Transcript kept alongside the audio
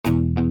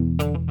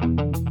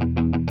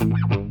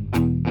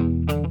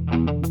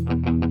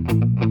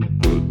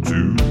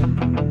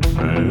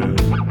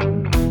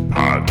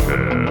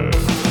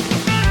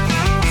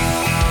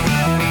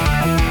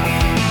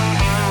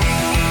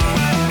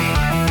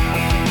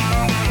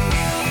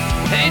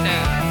Hey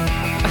now.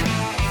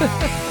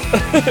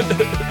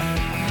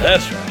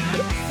 That's right.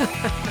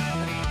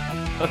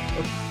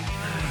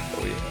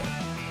 Oh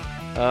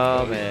yeah.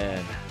 Oh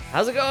man.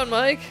 How's it going,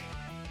 Mike?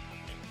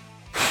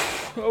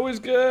 Always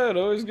good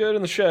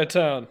in the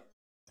Chi-Town.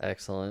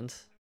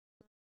 Excellent.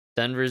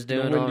 Denver's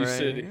doing all Windy right.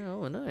 City.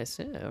 Oh, nice.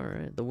 Yeah, all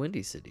right. The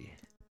Windy City.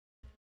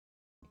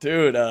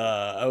 Dude,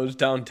 I was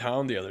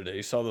downtown the other day.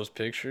 You saw those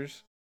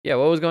pictures? Yeah,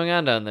 what was going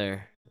on down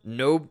there?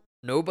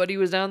 Nobody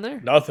was down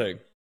there? Nothing,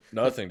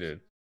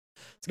 dude.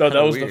 It's No, that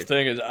kinda was the weird.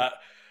 thing.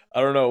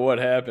 I don't know what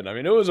happened. I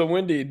mean, it was a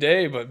windy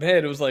day, but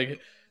man, it was like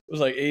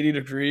 80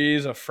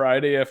 degrees a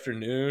Friday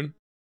afternoon.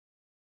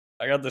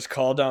 I got this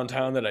call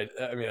downtown that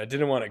I mean, I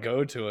didn't want to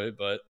go to it,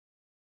 but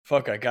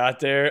fuck, I got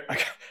there.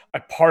 I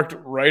parked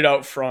right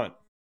out front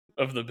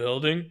of the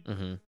building,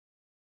 Mm-hmm.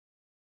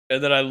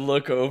 and then I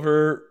look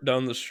over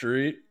down the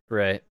street,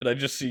 Right. and I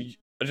just see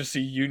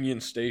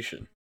Union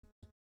Station.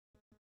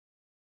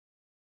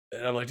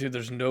 And I'm like, dude,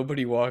 there's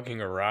nobody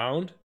walking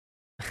around.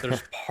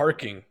 There's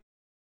parking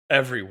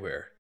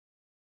everywhere.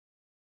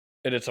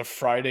 And it's a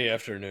Friday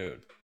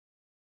afternoon.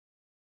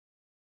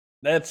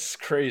 That's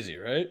crazy,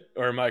 right?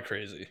 Or am I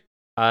crazy?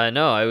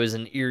 No, I was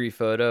an Erie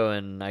photo,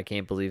 and I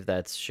can't believe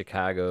that's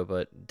Chicago,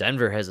 but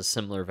Denver has a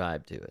similar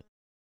vibe to it.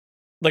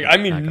 Like, I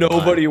mean, Not gonna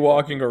nobody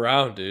walking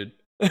around, dude.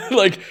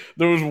 Like,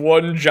 there was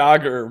one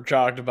jogger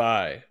jogged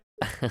by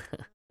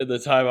at the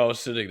time I was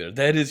sitting there.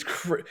 That is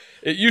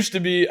It used to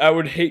be I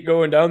would hate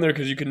going down there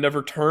because you could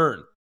never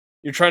turn.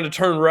 You're trying to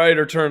turn right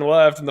or turn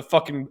left, and the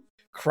fucking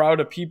crowd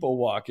of people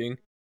walking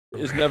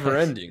is never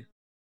ending.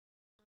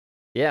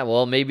 Yeah,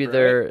 well, maybe Right?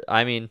 they're.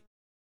 I mean,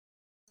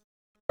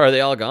 are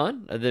they all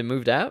gone? Are they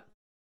moved out?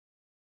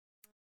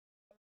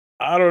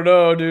 I don't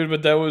know, dude,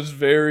 but that was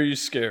very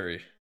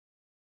scary.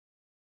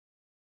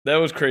 That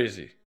was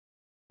crazy.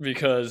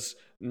 Because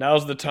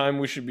now's the time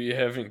we should be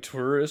having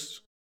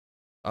tourists,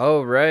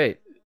 Oh, right.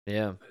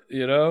 Yeah.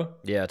 you know?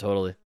 Yeah,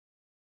 totally.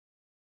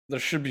 There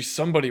should be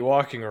somebody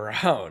walking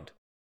around.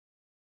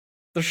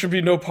 There should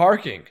be no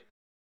parking.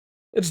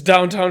 It's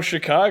downtown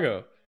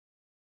Chicago.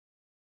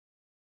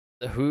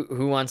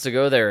 Who wants to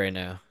go there right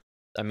now?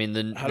 I mean,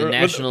 the I don't know,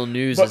 national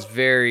news but- is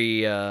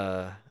very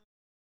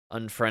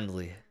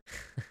unfriendly.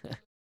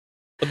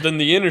 But then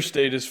the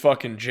interstate is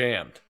fucking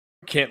jammed.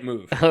 Can't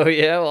move. Oh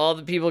yeah, well, all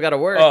the people got to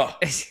work. Oh.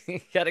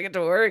 Got to get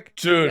to work,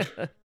 Dude,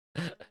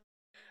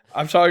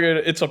 I'm talking,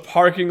 it's a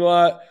parking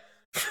lot.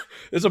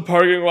 It's a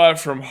parking lot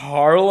from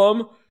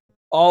Harlem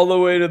all the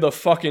way to the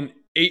fucking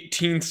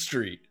 18th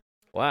Street.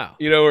 Wow.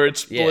 You know, where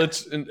it Yeah.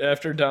 splits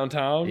after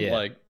downtown? Yeah.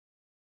 Like,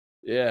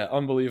 yeah,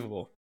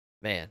 unbelievable.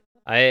 Man,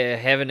 I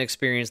haven't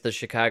experienced the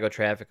Chicago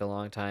traffic in a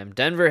long time.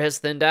 Denver has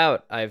thinned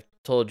out. I've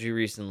told you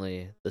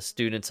recently. The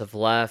students have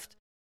left.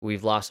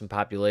 We've lost some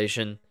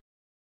population.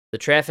 The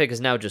traffic is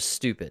now just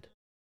stupid.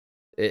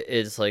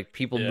 It's like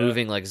people Yeah.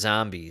 moving like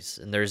zombies,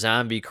 and they're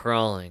zombie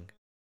crawling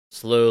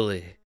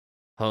slowly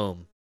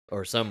home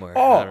or somewhere.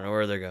 Oh, I don't know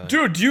where they're going.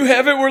 Dude, do you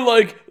have it where,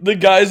 like, the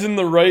guy's in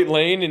the right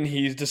lane and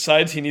he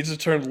decides he needs to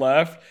turn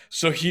left,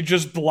 so he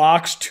just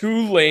blocks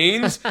 2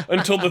 lanes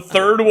until the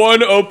third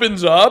one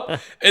opens up,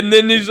 and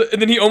then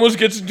he almost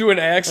gets into an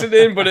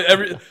accident, but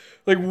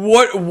like,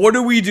 what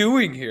are we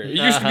doing here? It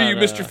used to be you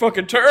missed your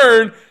fucking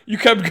turn, you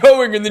kept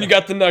going, and then you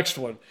got the next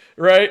one,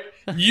 right?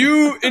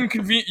 You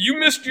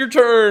missed your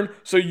turn,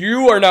 so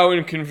you are now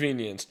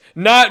inconvenienced.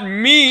 Not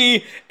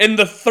me and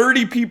the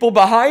 30 people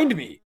behind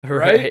me.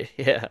 Right?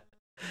 Yeah.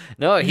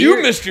 No,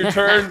 You missed your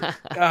turn.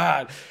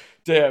 God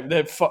damn.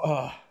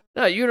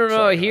 No, you don't know.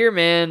 Sorry, Here,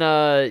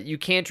 man, you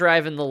can't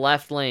drive in the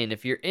left lane.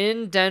 If you're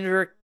in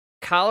Denver,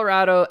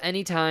 Colorado,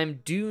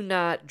 anytime, do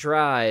not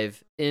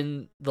drive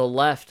in the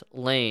left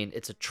lane.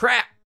 It's a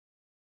trap.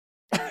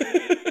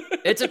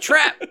 It's a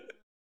trap.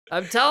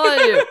 I'm telling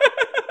you.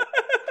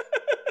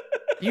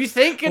 You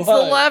think it's the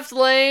Why? left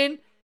lane,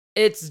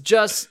 it's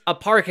just a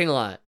parking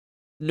lot,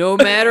 no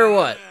matter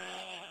what.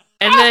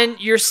 And then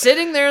you're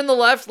sitting there in the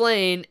left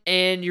lane,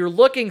 and you're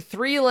looking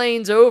 3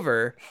 lanes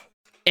over,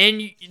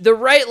 and the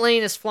right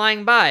lane is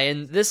flying by,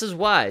 and this is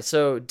why.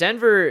 So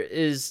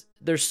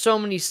there's so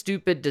many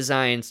stupid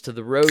designs to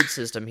the road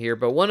system here,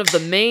 but one of the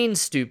main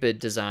stupid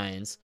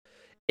designs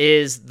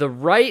is the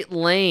right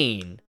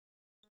lane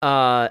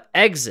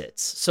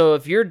exits. So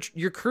if you're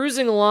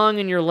cruising along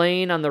in your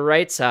lane on the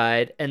right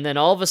side, and then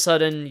all of a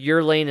sudden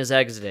your lane is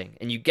exiting,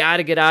 and you got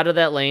to get out of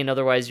that lane,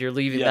 otherwise you're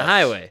leaving the Yes.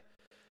 highway.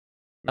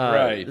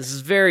 Right. This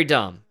is very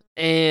dumb.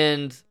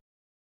 And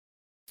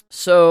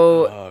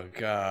so Oh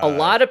god. a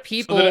lot of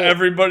people So then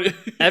everybody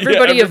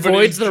everybody yeah,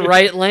 avoids the everybody's-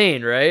 right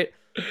lane, right?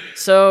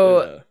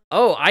 So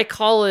Yeah. I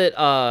call it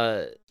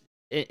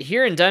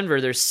here in Denver,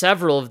 there's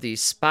several of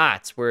these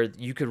spots where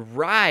you could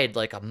ride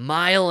like 1.5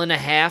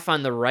 miles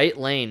on the right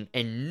lane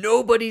and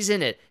nobody's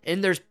in it.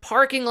 And there's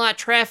parking lot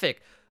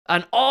traffic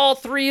on all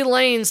 3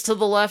 lanes to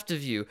the left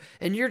of you.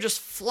 And you're just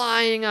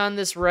flying on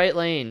this right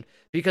lane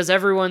because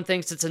everyone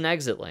thinks it's an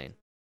exit lane.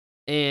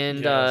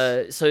 And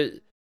Yes. so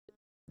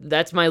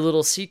that's my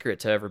little secret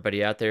to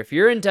everybody out there. If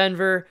you're in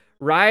Denver,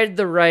 ride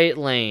the right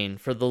lane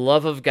for the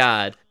love of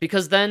God,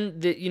 because then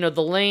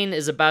the lane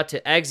is about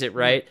to exit,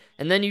 right?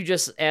 And then you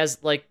just, as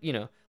like,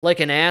 like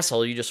an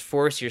asshole, you just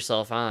force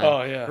yourself on,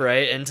 Oh yeah.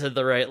 right, into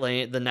the right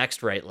lane, the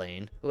next right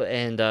lane,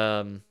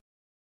 and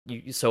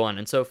you so on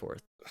and so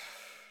forth.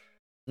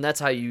 And that's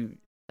how you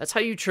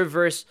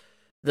traverse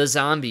the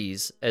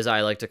zombies, as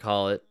I like to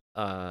call it,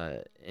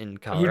 in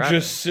Colorado. Who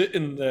just sit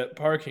in that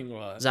parking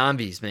lot.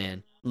 Zombies,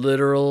 man.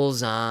 Literal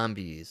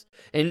zombies.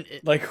 And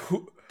like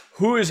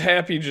who is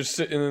happy just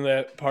sitting in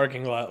that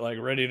parking lot, like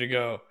ready to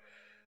go?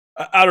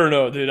 I don't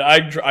know, dude.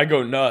 I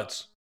go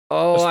nuts.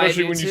 Oh,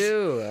 especially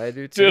I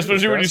do too.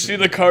 Especially when you see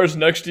the cars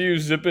next to you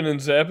zipping and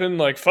zapping.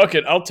 Like, fuck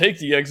it, I'll take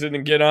the exit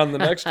and get on the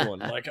next one.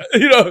 Like,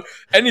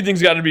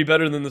 anything's got to be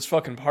better than this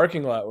fucking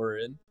parking lot we're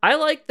in. I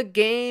like the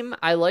game.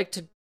 I like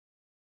to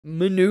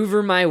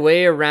maneuver my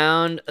way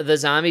around the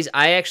zombies.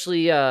 I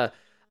actually, I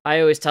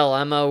always tell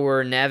Emma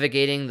we're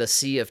navigating the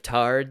Sea of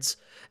Tards.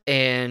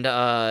 And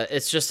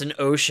it's just an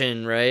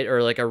ocean, right?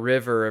 Or like a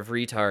river of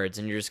retards.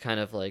 And you're just kind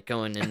of like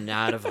going in and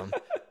out of them.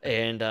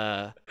 And,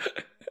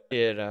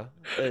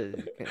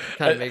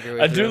 kind of make your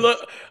way through.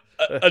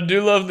 I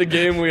do love the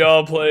game we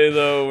all play,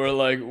 though, where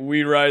like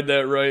we ride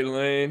that right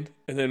lane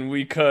and then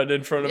we cut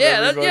in front of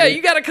everybody.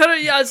 You gotta cut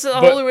it. Yeah, it's the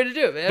only way to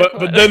do it, man.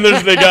 But then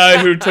there's the guy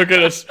who took it.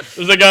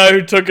 There's a guy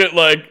who took it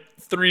like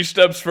 3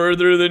 steps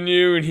further than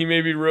you, and he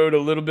maybe rode a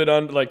little bit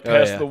on, like,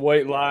 past the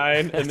white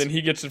line, and then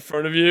he gets in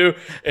front of you,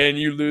 and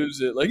you lose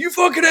it. Like, you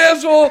fucking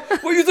asshole!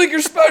 What, you think you're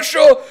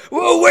special?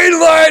 Whoa, wait in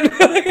line!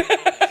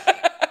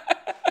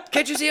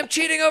 Can't you see I'm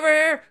cheating over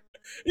here?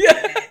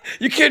 Yeah,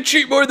 you can't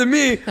cheat more than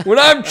me when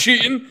I'm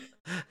cheating.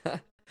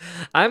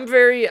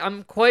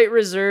 I'm quite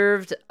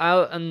reserved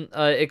out,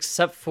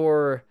 except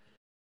for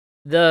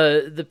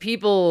the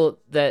people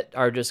that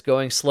are just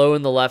going slow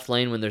in the left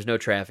lane when there's no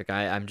traffic.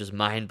 I'm just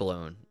mind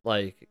blown.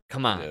 Like,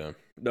 come on. Yeah.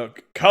 No,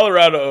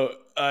 Colorado.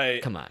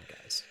 Come on,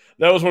 guys.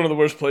 That was one of the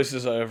worst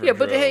places I ever. Yeah,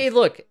 but hey,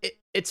 look,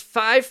 it's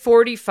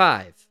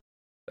 5:45.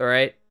 All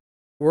right,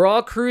 we're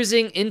all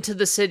cruising into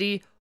the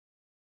city.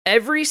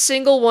 Every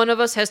single one of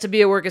us has to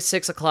be at work at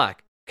 6:00.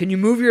 Can you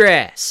move your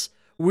ass?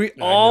 We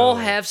all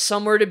have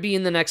somewhere to be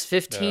in the next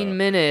 15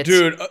 minutes.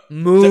 Dude,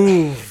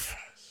 move.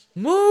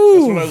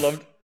 Move. That's what I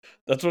loved.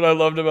 That's what I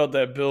loved about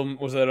that Bill.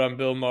 Was that on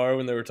Bill Maher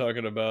when they were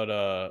talking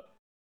about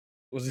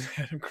was it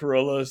Adam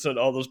Carolla said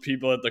all those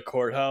people at the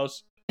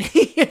courthouse?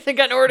 They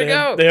got nowhere to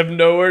go. They have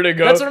nowhere to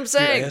go. That's what I'm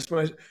saying.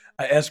 Dude,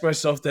 I ask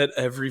myself that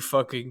every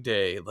fucking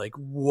day. Like,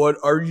 what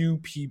are you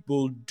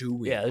people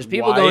doing? Yeah, there's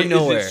people going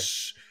nowhere.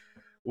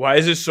 Why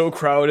is it so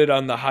crowded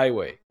on the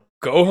highway?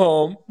 Go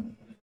home.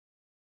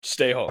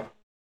 Stay home.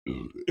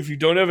 If you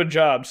don't have a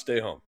job, stay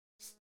home.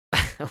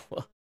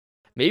 Well,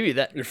 maybe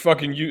that you're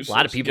fucking useless. A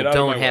lot of people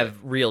don't have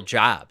real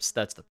jobs.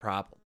 That's the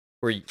problem.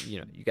 Where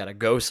you got to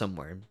go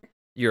somewhere.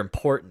 You're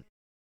important.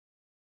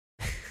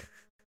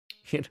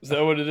 Is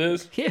that what it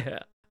is?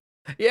 Yeah.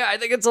 Yeah, I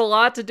think it's a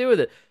lot to do with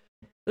it.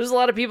 There's a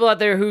lot of people out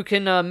there who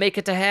can make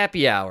it to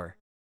happy hour.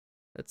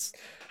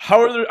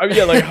 How are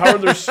there? How are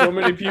there so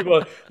many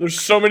people? There's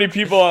so many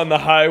people on the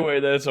highway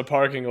that it's a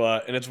parking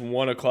lot, and it's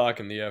 1:00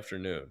 in the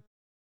afternoon.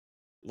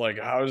 Like,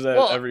 how is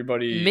that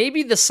everybody?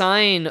 Maybe the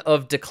sign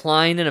of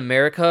decline in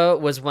America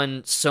was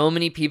when so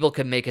many people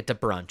could make it to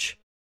brunch.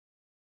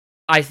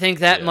 I think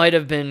that might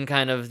have been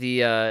kind of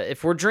the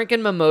if we're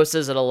drinking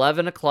mimosas at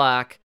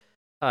 11:00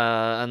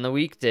 on the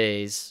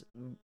weekdays,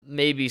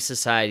 maybe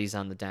society's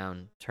on the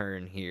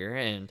downturn here,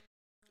 and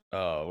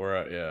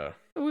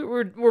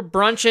we're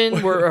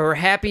brunching, we're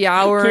happy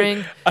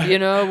houring,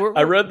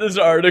 I read this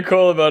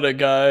article about a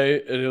guy,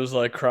 and it was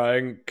like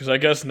crying because I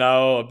guess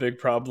now a big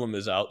problem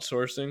is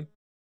outsourcing,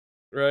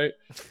 right?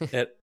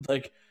 And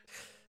like,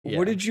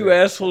 what did you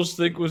assholes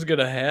think was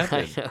gonna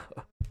happen? I know.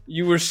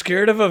 You were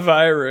scared of a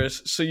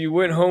virus, so you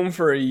went home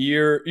for a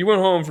year. You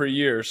went home for a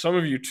year. Some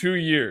of you 2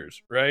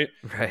 years, right?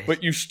 Right.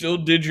 But you still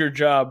did your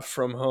job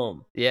from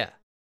home. Yeah.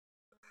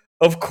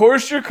 Of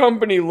course, your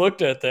company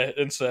looked at that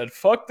and said,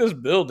 "Fuck this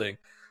building."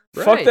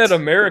 Right. Fuck that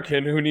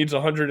American who needs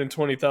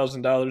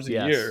 $120,000 a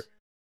year.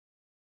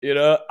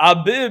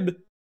 Abib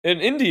in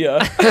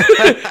India,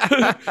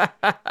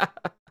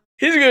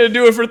 he's gonna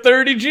do it for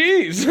 30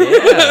 G's.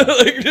 Yeah.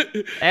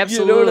 Absolutely.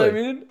 You know what I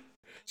mean?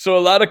 So a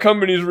lot of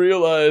companies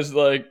realize,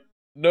 like,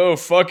 no,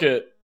 fuck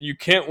it. You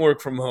can't work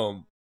from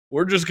home.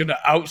 We're just gonna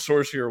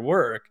outsource your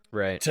work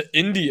to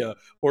India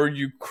or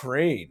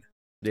Ukraine.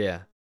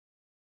 Yeah.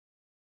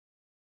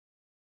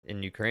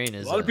 In Ukraine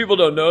is a lot of people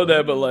don't know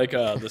that, but like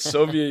the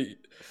Soviet.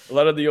 A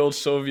lot of the old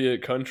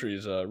Soviet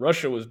countries,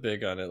 Russia was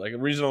big on it. Like, the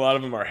reason a lot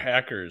of them are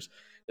hackers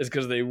is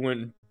because they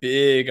went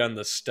big on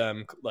the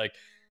STEM. Like,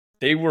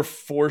 they were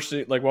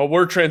forcing, like, while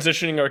we're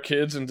transitioning our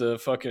kids into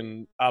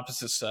fucking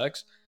opposite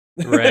sex,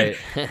 right?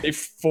 they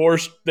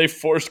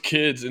forced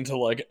kids into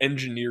like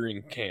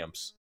engineering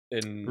camps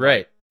and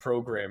like,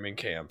 programming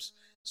camps.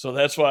 So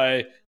that's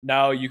why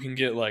now you can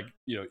get like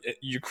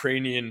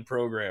Ukrainian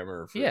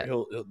programmer.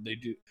 They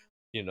do.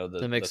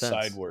 The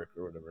side work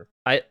or whatever.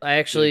 I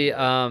actually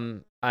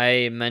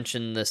I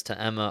mentioned this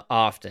to Emma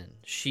often.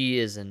 She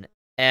is an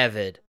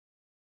avid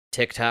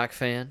TikTok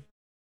fan.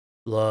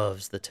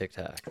 Loves the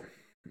TikTok.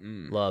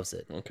 Loves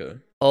it. Okay.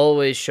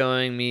 Always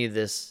showing me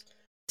this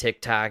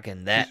TikTok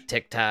and that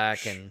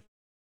TikTok and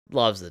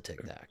loves the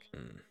TikTok.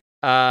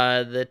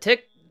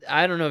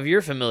 I don't know if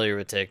you're familiar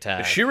with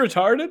TikTok. Is she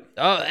retarded?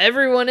 Oh,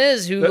 everyone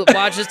is who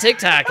watches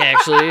TikTok,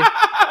 actually.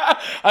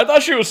 I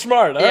thought she was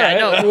smart. Yeah,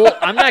 no, well,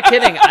 I'm not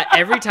kidding.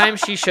 Every time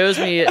she shows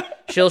me,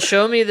 she'll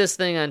show me this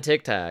thing on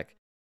TikTok,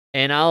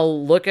 and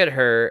I'll look at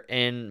her,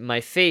 and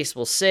my face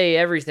will say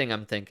everything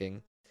I'm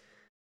thinking.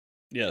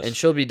 Yes. And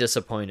she'll be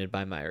disappointed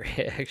by my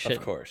reaction.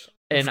 Of course.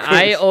 And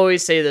I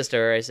always say this to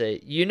her. I say,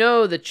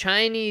 the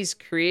Chinese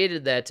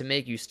created that to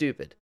make you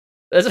stupid.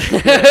 That's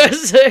what I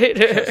say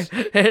to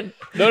her. Yes.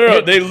 No.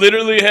 They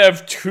literally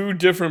have two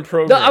different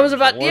programs. No, I was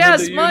about, one that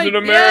they use in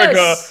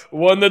America,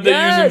 one that they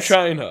use in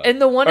China. And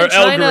the one in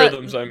China,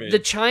 algorithms, I mean.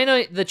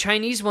 The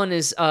Chinese one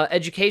is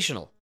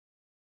educational.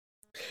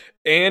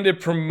 And it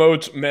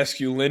promotes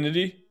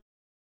masculinity.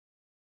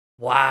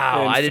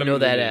 Wow, I didn't know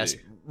that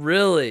aspect.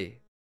 Really?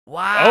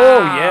 Wow. Oh,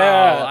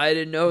 yeah. I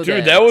didn't know that.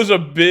 Dude, that was a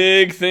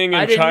big thing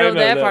in China. I didn't know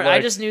that part. I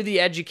just knew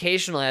the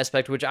educational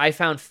aspect, which I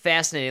found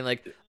fascinating.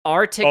 Like,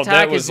 our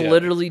TikTok is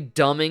literally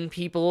dumbing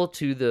people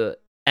to the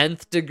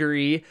nth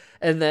degree,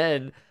 and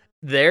then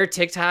their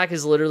TikTok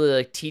is literally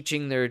like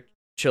teaching their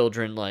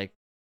children like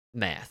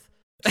math.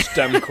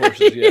 STEM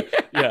courses,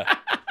 yeah.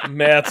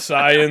 Math,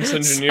 science,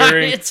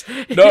 engineering.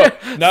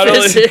 Not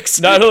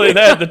only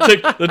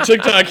that, the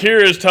TikTok here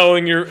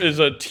is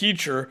a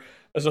teacher,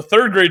 as a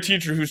third grade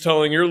teacher who's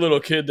telling your little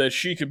kid that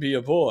she could be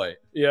a boy,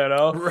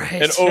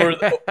 Right. And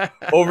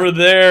over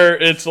there,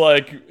 it's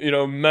like,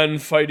 men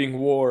fighting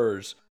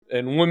wars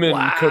and women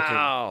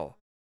cooking.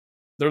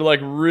 They're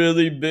like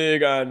really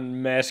big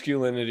on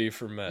masculinity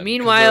for men.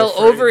 Meanwhile,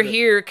 over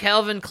here,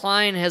 Calvin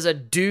Klein has a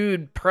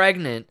dude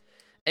pregnant,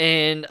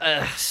 and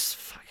I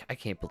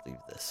can't believe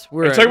this.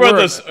 Are you talking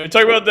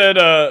about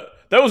that?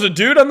 That was a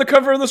dude on the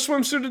cover of the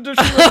swimsuit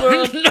edition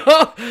of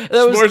no,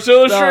 that Sports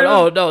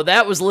Illustrated? No,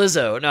 that was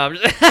Lizzo. No, I'm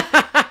just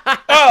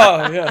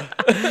oh, yeah.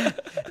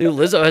 Dude,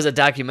 Lizzo has a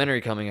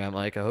documentary coming out,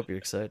 Mike. I hope you're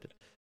excited.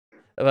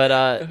 But,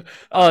 dude,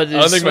 I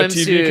don't think my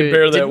TV can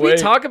bear that weight. Did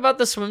we talk about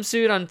the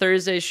swimsuit on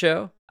Thursday's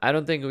show? I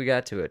don't think we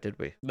got to it, did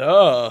we?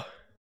 No.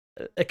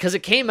 Because it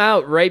came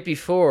out right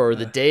before or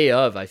the day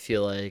of, I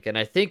feel like, and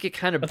I think it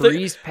kind of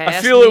breezed past.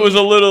 I feel it was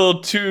a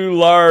little too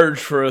large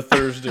for a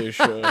Thursday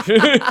show.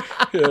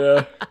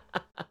 Yeah,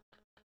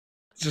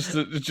 just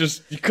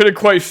you couldn't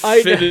quite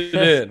fit it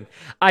in.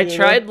 I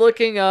tried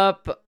looking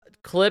up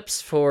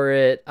clips for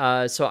it,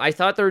 so I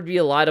thought there would be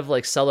a lot of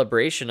like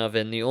celebration of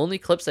it. And the only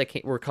clips that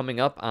were coming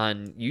up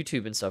on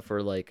YouTube and stuff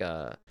were like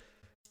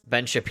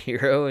Ben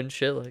Shapiro and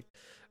shit, like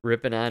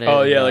ripping on it.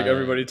 Oh yeah, like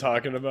everybody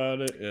talking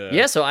about it.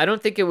 Yeah, so I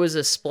don't think it was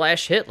a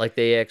splash hit like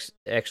they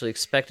actually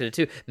expected it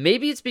to.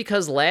 Maybe it's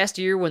because last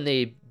year when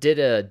they did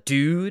a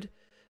dude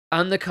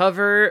on the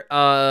cover,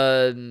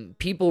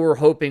 people were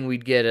hoping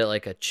we'd get it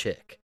like a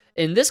chick.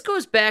 And this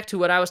goes back to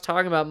what I was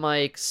talking about,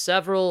 Mike,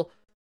 several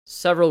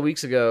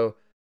weeks ago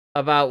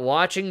about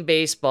watching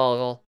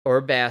baseball or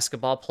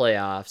basketball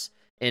playoffs,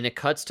 and it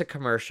cuts to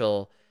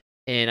commercial.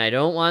 And I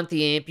don't want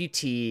the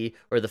amputee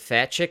or the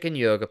fat chick in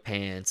yoga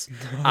pants.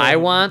 No. I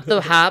want the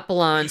hot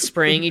blondes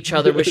spraying each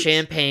other with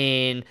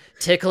champagne,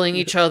 tickling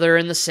each other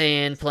in the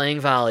sand,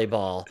 playing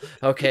volleyball.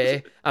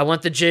 Okay? I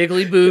want the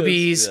jiggly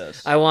boobies.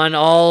 Yes. I want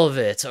all of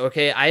it.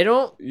 Okay? I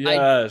don't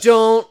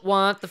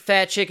want the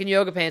fat chick in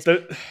yoga pants.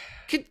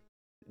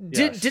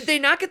 Did they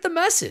not get the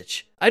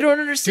message? I don't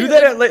understand.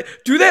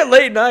 Do that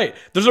late night.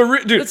 There's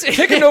dude.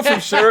 Take a note from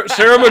Sarah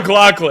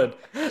McLachlan.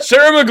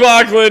 Sarah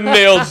McLachlan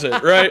nails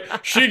it, right?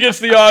 She gets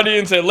the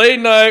audience at late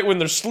night when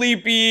they're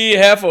sleepy,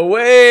 half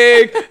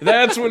awake.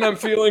 That's when I'm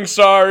feeling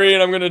sorry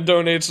and I'm gonna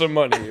donate some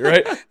money,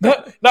 right?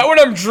 Not when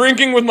I'm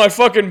drinking with my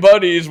fucking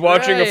buddies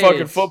watching a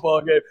fucking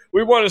football game.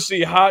 We want to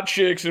see hot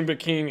chicks in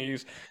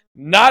bikinis,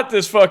 not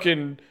this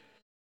fucking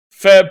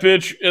fat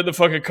bitch in the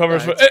fucking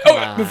covers.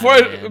 Before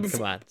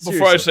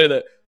I say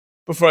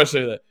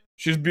that,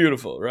 she's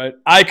beautiful, right?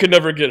 I could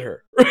never get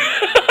her.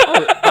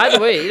 By the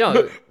way,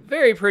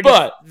 very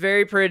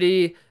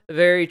pretty,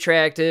 very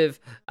attractive.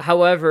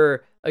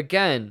 However,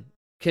 again,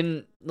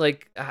 can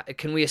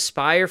we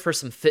aspire for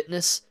some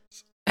fitness?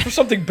 For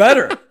something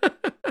better?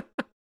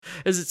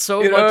 Is it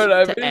so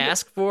much to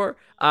ask for?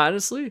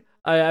 Honestly,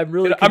 I'm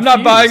really. I'm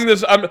not buying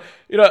this. I'm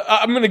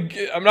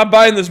not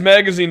buying this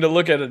magazine to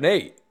look at an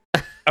 8.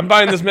 I'm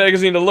buying this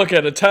magazine to look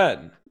at a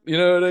 10. You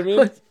know what I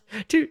mean?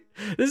 Dude,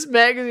 this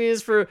magazine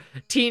is for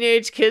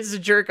teenage kids to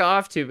jerk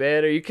off to,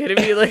 man. Are you kidding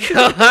me? Like,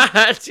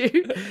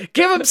 dude,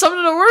 give them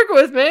something to work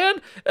with, man.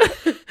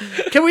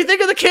 Can we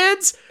think of the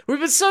kids? We've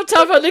been so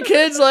tough on the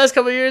kids the last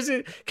couple of years.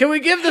 Can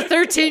we give the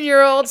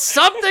 13-year-olds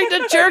something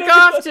to jerk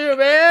off to,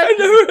 man?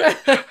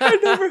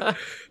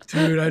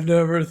 I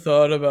never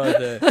thought about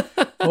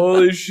that.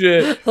 Holy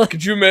shit.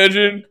 Could you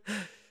imagine?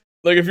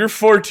 Like, if you're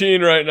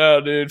 14 right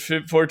now, dude,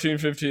 14,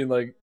 15,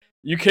 like,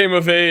 you came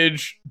of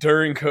age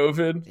during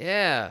COVID.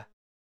 Yeah.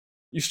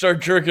 You start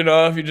jerking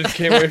off. You just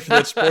can't wait for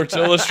that Sports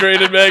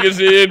Illustrated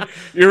magazine.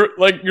 You're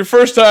like your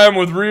first time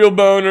with real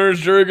boners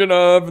jerking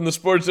off, and the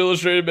Sports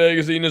Illustrated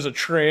magazine is a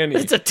tranny.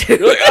 It's a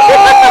dude. You're like,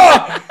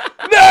 oh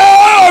no,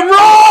 I'm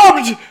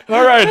robbed.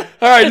 All right.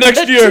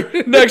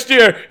 Next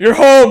year, you're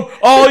home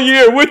all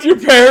year with your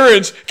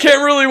parents.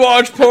 Can't really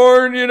watch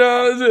porn, you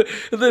know.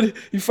 And then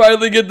you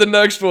finally get the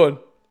next one,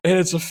 and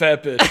it's a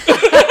fat bitch.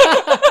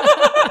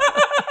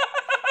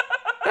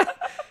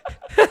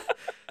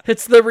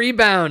 It's the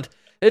rebound.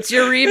 It's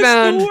your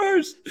rebound. It's the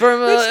worst.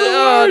 From It's the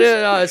oh, worst.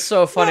 dude, oh, it's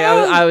so funny.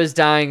 I was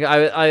dying.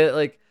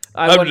 I'm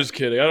just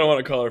kidding. I don't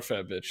want to call her a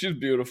fat bitch. She's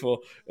beautiful,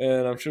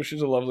 and I'm sure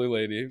she's a lovely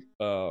lady.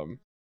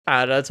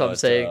 That's what I'm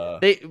saying.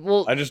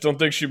 I just don't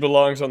think she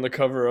belongs on the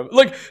cover of.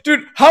 Like,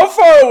 dude, how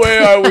far away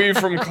are we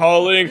from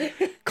calling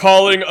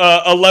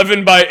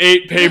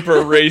 11x8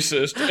 paper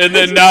racist, and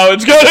then now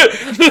it's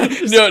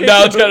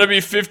gotta be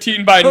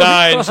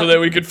 15x9 so that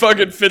we could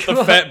fucking fit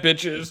the fat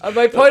bitches.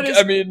 My point is,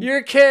 you're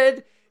a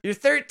kid. You're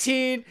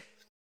 13.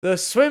 The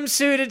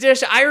swimsuit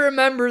edition. I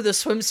remember the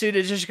swimsuit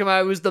edition come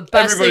out. It was the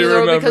best thing in the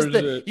world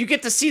because you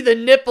get to see the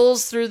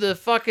nipples through the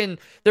fucking.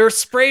 They're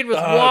sprayed with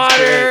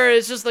water.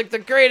 It's just like the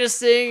greatest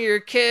thing. You're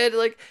a kid.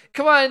 Like,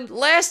 come on.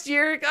 Last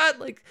year, God,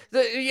 like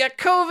you got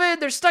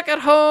COVID. They're stuck at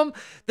home.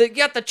 You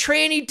got the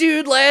tranny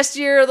dude last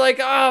year. Like,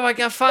 oh my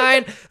God,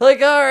 fine.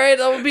 Like, all right,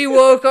 I'll be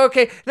woke.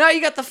 Okay. Now you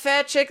got the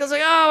fat chick. I was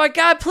like, oh my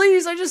God,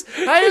 please. I just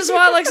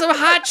want like some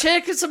hot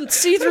chick and some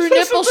see-through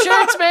nipple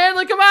shirts, man.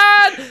 Like, come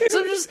on.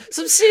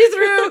 Some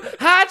see-through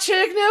hot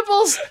chick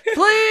nipples,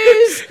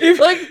 please.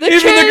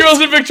 Even the girls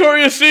in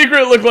Victoria's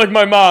Secret look like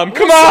my mom.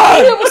 Come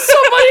on.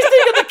 Somebody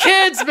think of the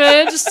kids,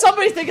 man. Just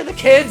somebody think of the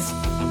kids.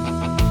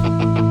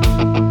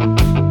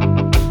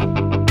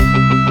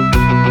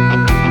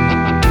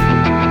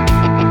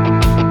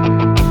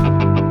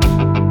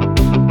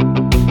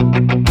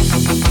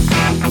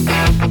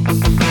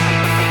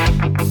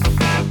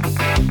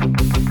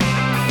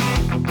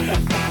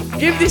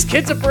 Give these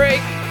kids a break.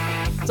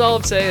 That's all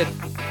I'm saying.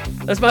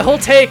 That's my whole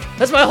take. On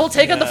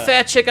the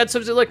fat chick on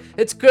swimsuit. Look,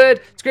 it's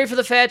good. It's great for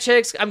the fat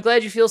chicks. I'm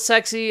glad you feel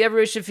sexy.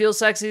 Everybody should feel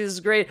sexy. This is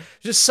great.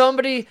 Just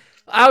somebody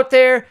out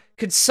there,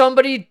 could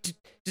somebody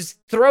just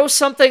throw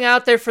something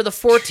out there for the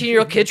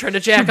 14-year-old kid trying to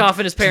jack off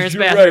in his parents'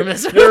 bathroom.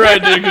 Right. You're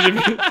right, dude.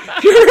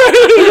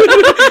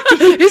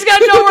 He's got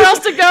nowhere else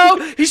to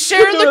go. He's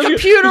sharing the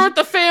computer with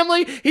the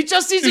family. He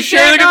just needs to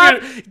jack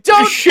off.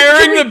 You're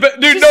sharing the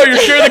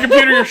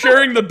computer. You're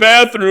sharing the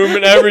bathroom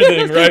and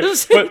everything, right?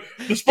 But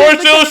the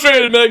Sports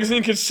Illustrated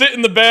magazine can sit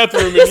in the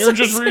bathroom, and you're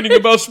just reading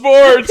about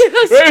sports.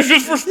 Right? It's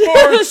just for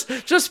sports.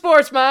 Just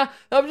sports, Ma.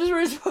 I'm just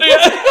reading sports.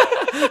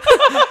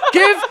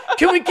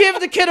 Can we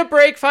give the kid a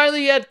break?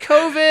 Finally, he had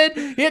COVID.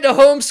 He had to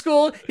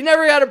homeschool. He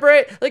never got a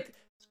break. Like,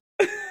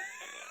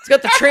 he's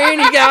got the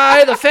tranny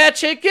guy, the fat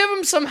chick. Give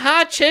him some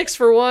hot chicks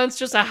for once.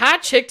 Just a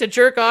hot chick to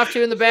jerk off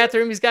to in the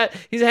bathroom.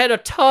 He's had a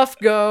tough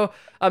go.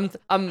 I'm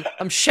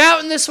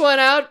shouting this one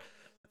out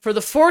for the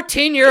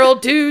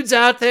 14-year-old dudes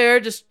out there.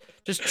 Just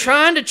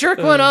trying to jerk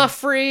one off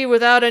free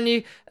without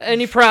any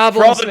problems.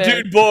 For all the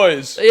dude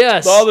boys.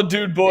 Yes. All the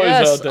dude boys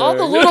out there. All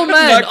the little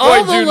men.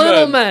 All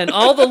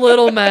the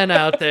little men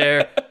out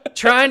there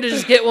trying to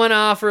just get one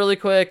off really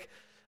quick.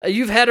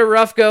 You've had a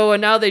rough go,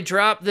 and now they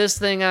drop this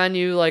thing on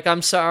you. Like,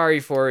 I'm sorry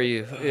for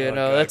you. God,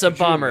 that's a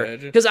bummer.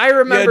 Because I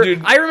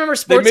remember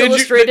Sports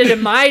Illustrated in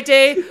my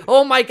day.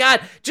 Oh my God!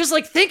 Just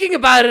like thinking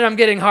about it, I'm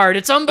getting hard.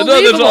 It's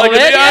unbelievable, man.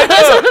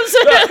 That's what I'm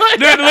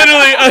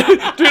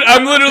saying. Dude,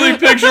 I'm literally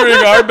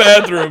picturing our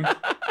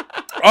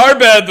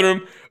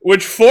bathroom,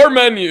 which 4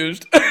 men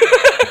used. We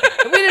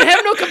didn't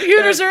have no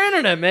computers or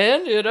internet,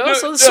 man.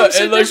 So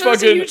this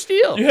was a huge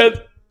deal.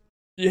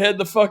 You had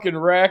the fucking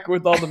rack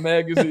with all the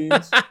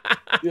magazines.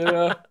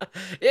 Yeah,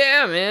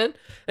 man.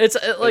 It's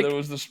like there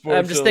was the Sports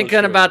I'm just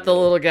thinking about the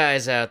little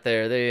guys out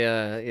there.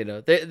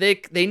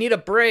 They need a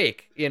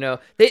break.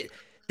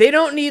 They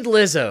don't need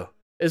Lizzo,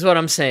 is what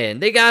I'm saying.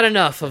 They got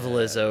enough of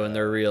Lizzo in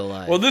their real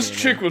life. Well, this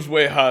chick was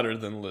way hotter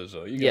than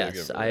Lizzo.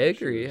 Yes, I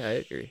agree.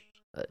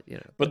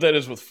 But that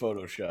is with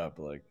Photoshop,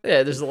 like.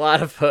 Yeah, there's a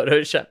lot of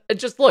Photoshop. And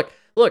just look.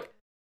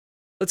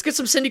 Let's get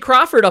some Cindy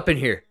Crawford up in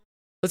here.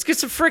 Let's get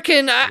some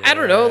freaking, I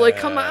don't know, like,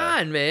 come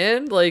on,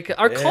 man. Like,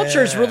 our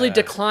culture's really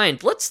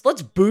declined. Let's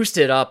boost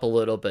it up a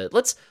little bit.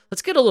 Let's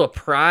get a little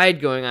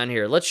pride going on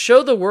here. Let's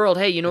show the world,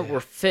 hey,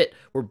 we're fit,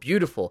 we're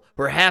beautiful,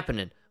 we're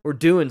happening, we're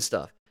doing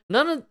stuff.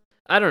 I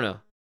don't know.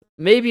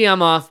 Maybe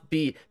I'm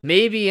offbeat.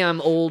 Maybe I'm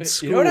old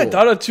school. You know what I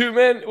thought of too,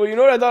 man? Well, you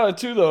know what I thought of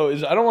too, though,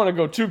 is I don't want to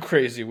go too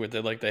crazy with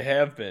it like they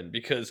have been,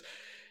 because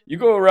you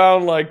go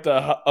around like the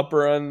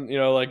upper end,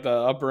 like the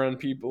upper end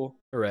people.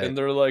 Right. And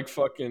they're like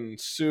fucking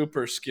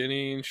super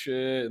skinny and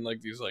shit, and like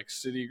these like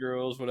city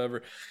girls,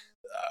 whatever.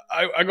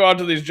 I go out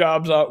to these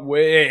jobs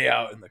way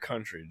out in the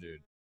country, dude.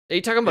 Are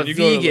you talking about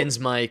vegans,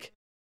 Mike?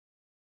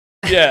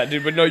 Yeah,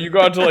 dude, but no, you go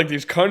out to like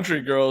these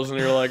country girls and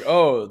you're like,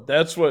 oh,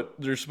 that's what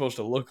they're supposed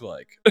to look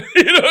like.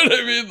 You know what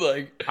I mean?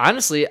 Like,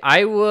 honestly,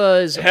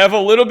 have a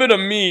little bit of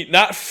meat,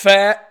 not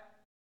fat,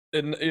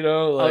 and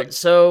like.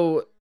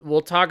 So we'll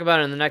talk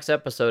about it in the next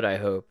episode, I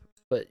hope.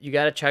 but you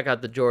got to check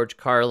out the George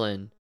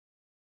Carlin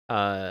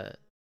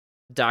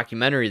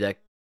documentary that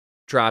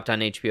dropped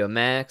on HBO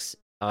Max.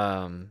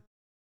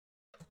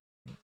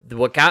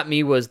 What got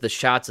me was the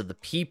shots of the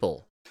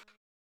people.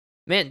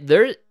 Man,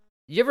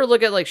 you ever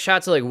look at like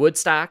shots of like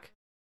Woodstock?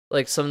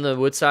 Like some of the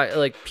Woodstock,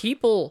 like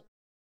people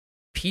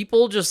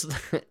just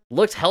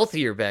looked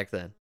healthier back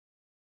then.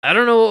 I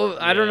don't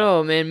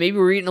know, man. Maybe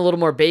we're eating a little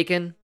more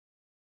bacon.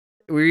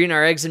 We were eating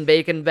our eggs and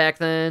bacon back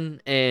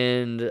then,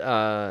 and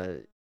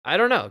I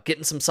don't know,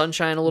 getting some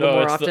sunshine a little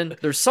more often.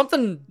 There's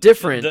something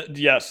different.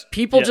 Yes.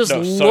 People look,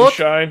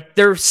 sunshine.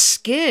 Their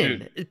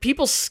skin. Dude,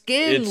 people's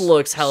skin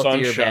looks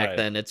healthier sunshine, back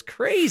then. It's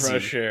crazy.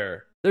 Fresh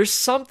air. There's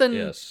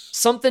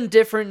something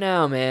different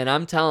now, man.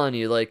 I'm telling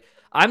you. Like,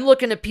 I'm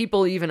looking at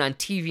people even on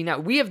TV now.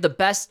 We have the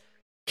best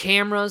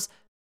cameras,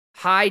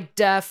 high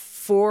def,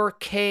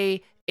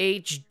 4K,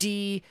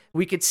 HD.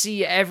 We could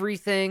see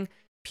everything.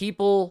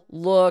 People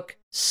look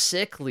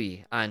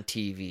sickly on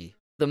TV.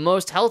 The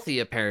most healthy,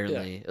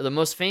 apparently, the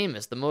most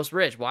famous, the most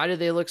rich. Why do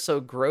they look so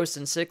gross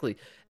and sickly?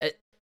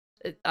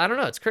 I don't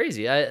know. It's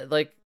crazy.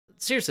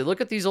 Seriously,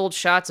 look at these old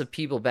shots of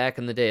people back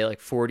in the day, like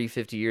 40,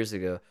 50 years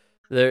ago.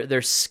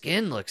 Their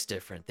skin looks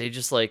different. They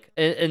just like,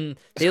 and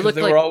they look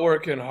like they were all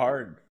working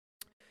hard.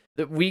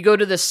 We go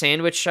to this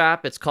sandwich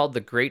shop. It's called the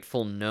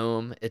Grateful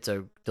Gnome. It's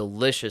a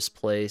delicious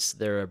place.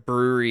 They're a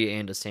brewery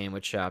and a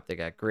sandwich shop. They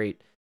got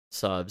great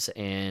subs,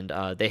 and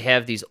they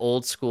have these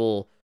old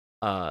school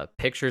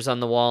pictures on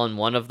the wall, and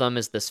one of them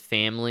is this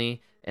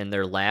family, and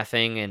they're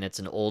laughing, and it's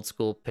an old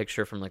school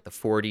picture from like the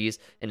 40s,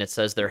 and it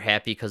says they're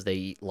happy because they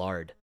eat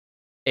lard.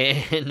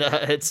 And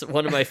it's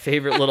one of my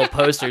favorite little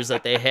posters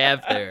that they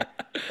have there.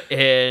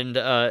 And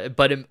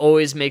but it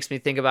always makes me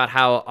think about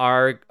how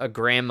our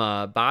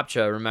grandma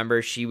Babcha,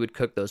 remember, she would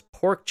cook those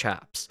pork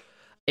chops,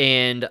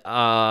 and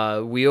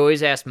we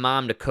always asked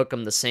Mom to cook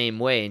them the same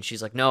way, and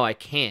she's like, no, I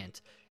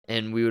can't.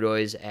 And we would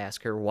always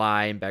ask her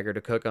why and beg her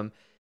to cook them,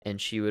 and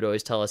she would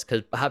always tell us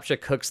because Babcha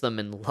cooks them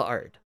in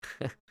lard.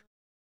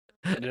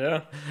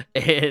 Yeah,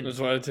 and that's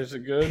why it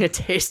tasted good. It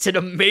tasted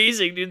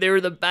amazing, dude. They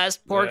were the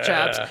best pork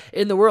chops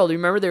in the world. You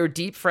remember they were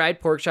deep fried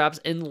pork chops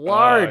in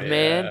lard,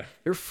 man.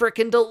 They're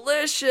freaking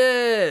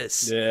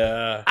delicious.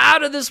 Yeah,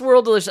 out of this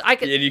world delicious.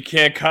 And you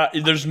can't.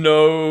 There's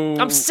no.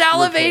 I'm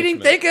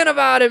salivating thinking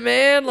about it,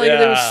 man. Like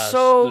they were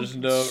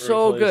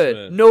so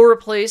good. No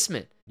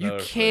replacement. You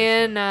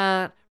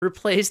cannot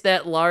replace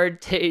that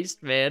lard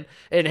taste, man.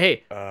 And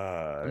hey,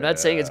 I'm not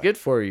saying it's good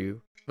for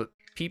you.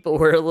 People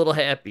were a little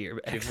happier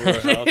back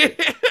then.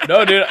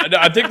 No, dude,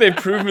 I think they've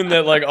proven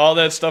that like all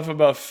that stuff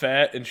about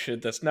fat and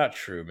shit, that's not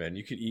true, man.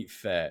 You can eat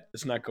fat.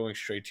 It's not going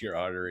straight to your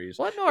arteries.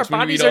 What? No, our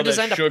bodies are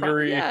designed to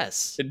sugary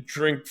yes. and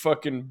drink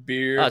fucking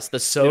beer. Oh, it's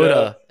the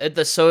soda.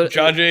 The soda.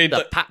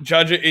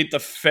 Jaja ate the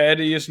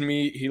fattiest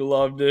meat. He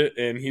loved it,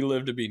 and he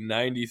lived to be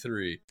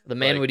 93. The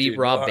man would eat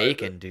raw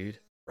bacon, dude.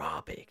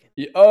 Raw bacon.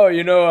 Oh,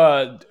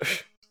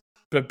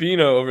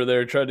 Pepino over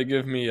there tried to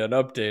give me an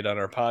update on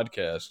our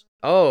podcast.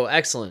 Oh,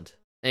 excellent.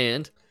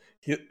 And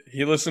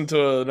he listened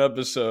to an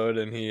episode,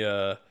 and he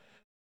it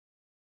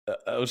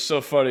was so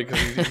funny because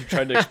he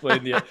tried to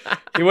explain he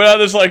went on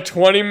this like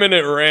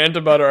 20-minute rant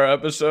about our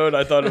episode.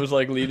 I thought it was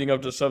like leading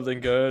up to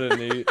something good,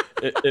 and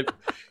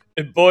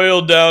it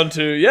boiled down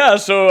to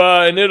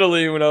so in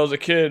Italy when I was a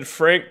kid,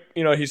 Frank,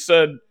 he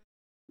said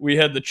we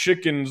had the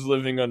chickens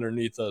living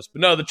underneath us, but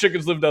no, the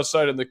chickens lived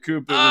outside in the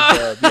coop. It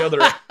was the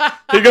other.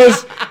 He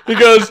goes,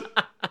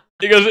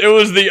 it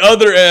was the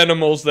other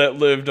animals that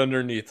lived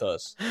underneath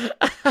us.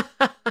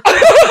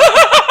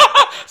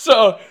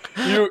 So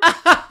that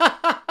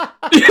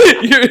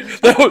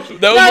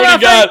was what he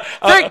got.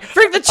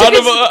 Frank, the chickens.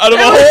 Out of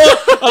a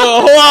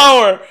whole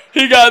hour,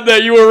 he got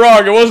that you were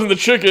wrong. It wasn't the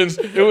chickens.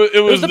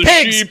 It was the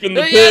pigs. Sheep and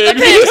the pigs. The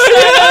pigs.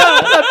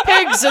 The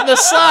pigs and the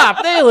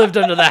slop. They lived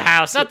under the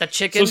house, not the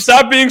chickens. So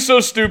stop being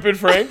so stupid,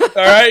 Frank. All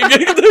right.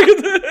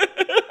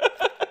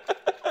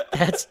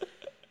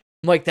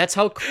 Mike, that's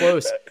how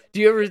close.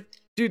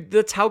 Dude,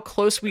 that's how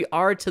close we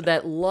are to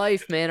that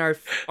life, man.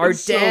 Our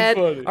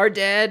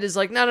dad is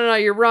like, no,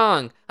 you're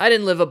wrong. I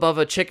didn't live above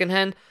a chicken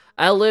hen.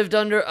 I lived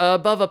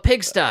above a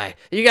pigsty.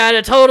 You got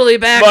it totally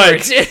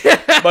backwards.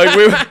 Mike,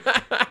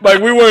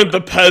 we weren't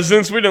the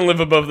peasants. We didn't live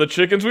above the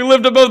chickens. We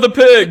lived above the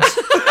pigs.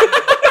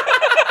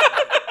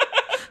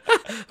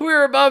 We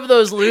were above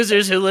those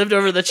losers who lived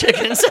over the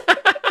chickens.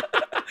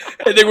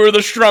 I think we were the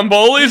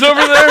Strombolis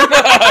over there.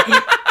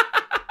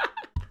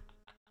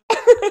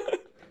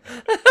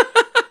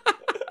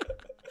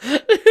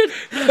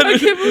 I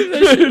can't believe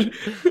that shit.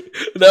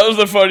 That was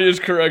the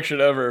funniest correction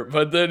ever.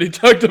 But then he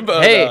talked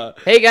about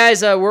hey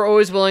guys, we're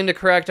always willing to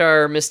correct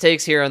our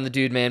mistakes here on the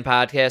Dude Man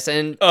podcast,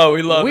 and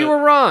we were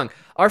wrong.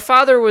 Our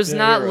father was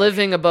not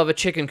living above a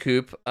chicken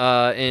coop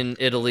in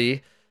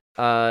Italy.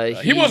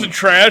 He wasn't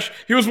trash.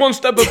 He was one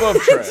step above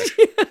trash.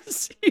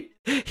 Yes,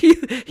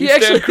 he actually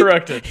stand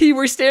corrected.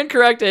 We stand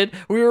corrected.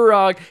 We were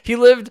wrong. He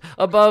lived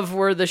above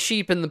where the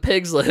sheep and the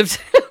pigs lived.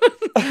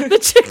 The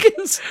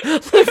chickens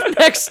live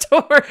next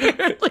door.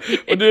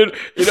 Well, dude,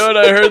 you know what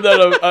I heard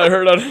I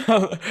heard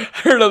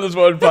on this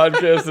one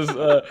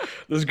podcast.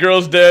 This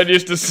girl's dad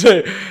used to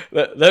say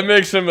that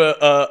makes him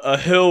a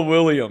Hill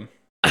William.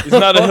 He's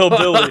not a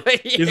hillbilly. Yeah.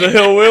 He's a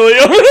Hill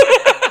William.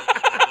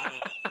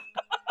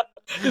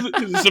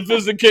 He's a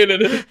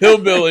sophisticated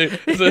hillbilly.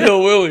 He's a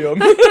Hill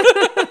William.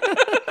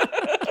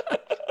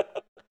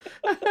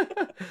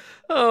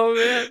 Oh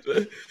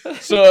man.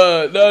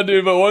 So no,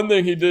 dude. But one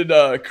thing he did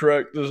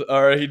correct,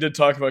 or he did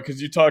talk about, because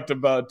you talked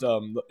about,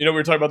 we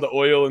were talking about the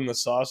oil in the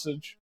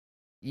sausage.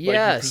 Yes.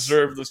 Like you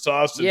preserve the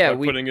sausage by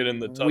putting it in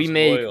the tubs of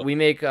oil. We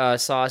make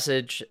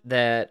sausage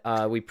that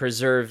we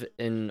preserve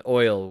in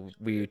oil.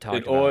 We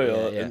talked about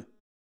oil.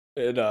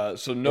 Yeah.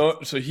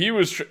 So he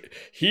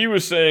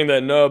was saying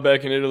that no,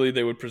 back in Italy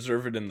they would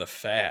preserve it in the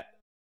fat,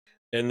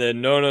 and then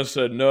Nona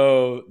said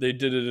no, they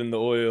did it in the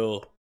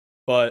oil.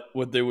 But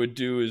what they would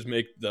do is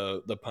make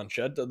the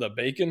pancetta, the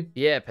bacon.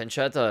 Yeah,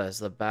 pancetta is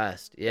the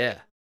best. Yeah.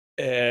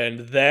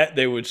 And that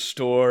they would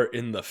store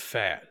in the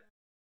fat.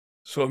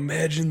 So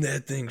imagine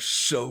that thing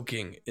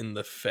soaking in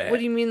the fat. What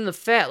do you mean the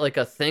fat? Like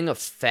a thing of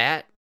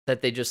fat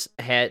that they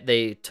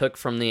took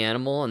from the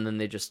animal and then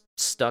they just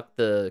stuck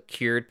the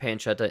cured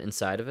pancetta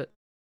inside of it?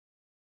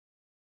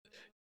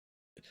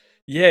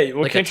 Yeah,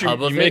 well, like can't a tub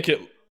you of make it?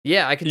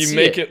 Yeah, I can see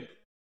it.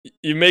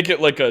 You make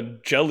it like a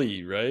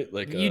jelly, right?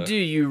 Like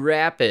you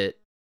wrap it.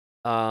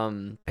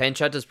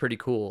 Pancetta's pretty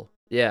cool.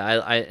 Yeah,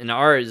 I and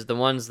ours, the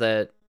ones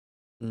that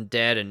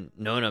Dad and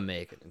Nona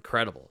make,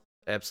 incredible.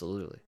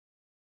 Absolutely.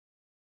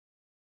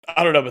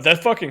 I don't know, but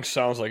that fucking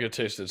sounds like it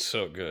tasted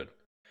so good.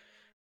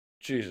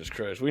 Jesus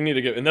Christ, we need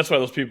to and that's why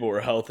those people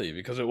were healthy,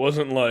 because it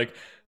wasn't like,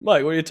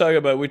 Mike, what are you talking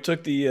about? We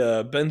took the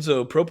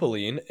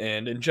benzopropylene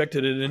and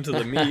injected it into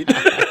the meat.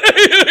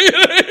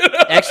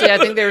 Actually, I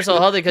think they were so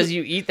healthy because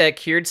you eat that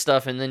cured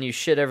stuff and then you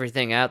shit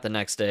everything out the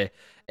next day,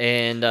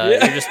 and you're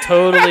just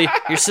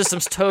your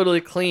system's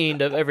totally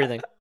cleaned of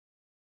everything.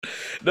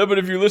 No, but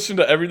if you listen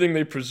to everything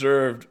they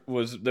preserved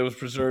was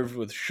preserved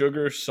with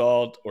sugar,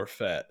 salt, or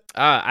fat.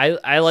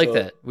 I like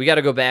that. We got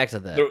to go back to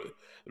that.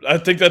 I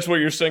think that's what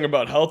you're saying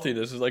about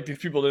healthiness. Is like these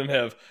people didn't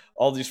have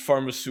all these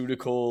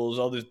pharmaceuticals,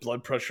 all these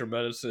blood pressure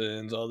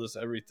medicines, all this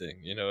everything,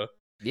 you know?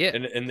 Yeah.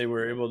 And they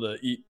were able to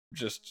eat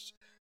just...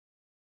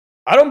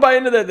 I don't buy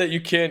into that you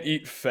can't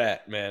eat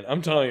fat, man.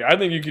 I'm telling you, I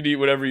think you could eat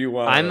whatever you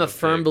want. I'm a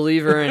firm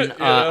believer in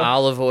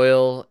olive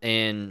oil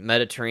and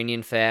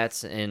Mediterranean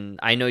fats, and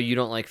I know you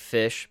don't like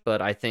fish,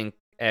 but I think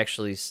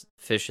actually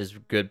fish is a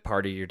good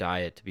part of your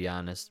diet, to be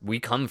honest. We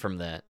come from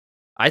that.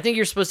 I think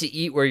you're supposed to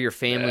eat where your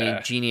family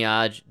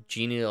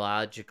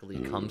genealogically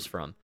comes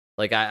from.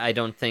 Like, I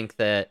don't think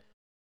that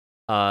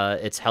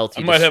it's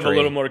healthy. I might have a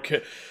little more...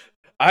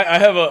 I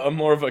have a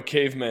more of a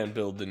caveman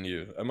build than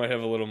you. I might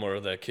have a little more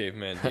of that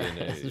caveman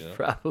DNA. You know?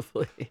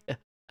 Probably. They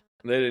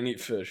didn't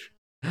eat fish.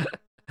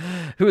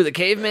 Who, the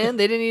caveman?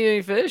 They didn't eat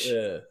any fish?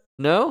 Yeah.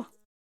 No?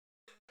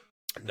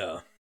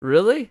 No.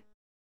 Really?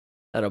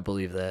 I don't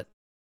believe that.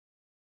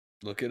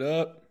 Look it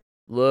up.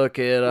 Look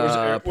it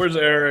up. Where's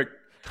Eric?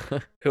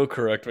 He'll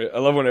correct me. I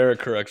love when Eric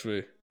corrects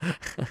me.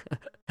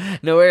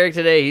 No Eric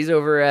today. He's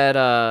over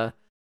at,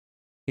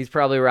 he's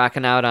probably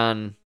rocking out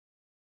on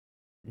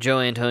Joe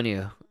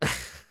Antonio.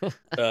 He's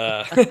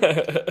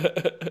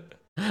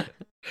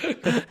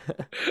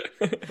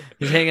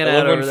hanging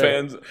out over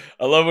there.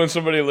 I love when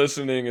somebody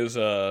listening is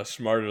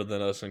smarter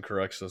than us and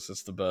corrects us.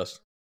 It's the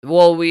best.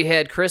 Well, we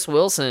had Chris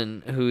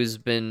Wilson, who's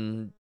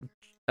been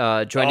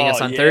joining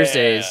us on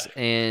Thursdays,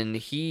 and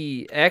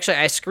he actually,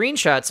 I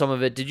screenshot some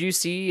of it. Did you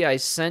see? I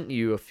sent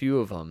you a few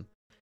of them.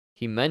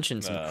 He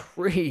mentioned some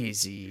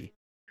crazy,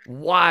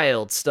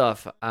 wild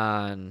stuff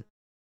on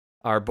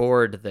our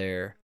board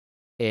there,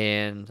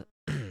 and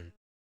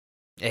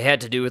it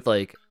had to do with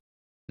like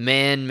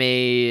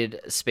man-made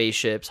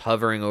spaceships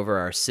hovering over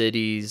our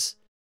cities,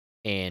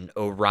 and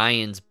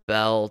Orion's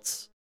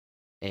belt,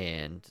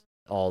 and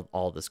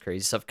all this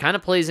crazy stuff. Kind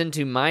of plays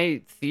into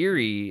my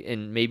theory,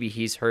 and maybe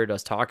he's heard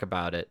us talk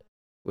about it.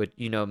 With,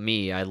 you know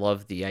me, I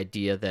love the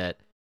idea that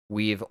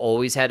we've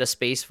always had a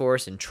space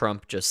force, and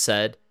Trump just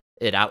said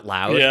it out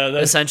loud. Yeah,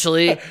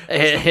 essentially,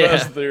 that's the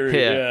best theory.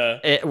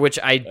 Yeah. Which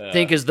I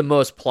think is the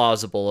most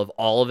plausible of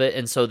all of it.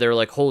 And so they're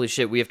like, "Holy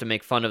shit, we have to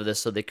make fun of this."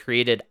 So they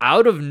created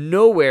out of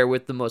nowhere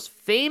with the most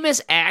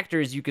famous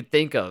actors you could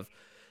think of,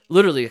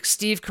 literally like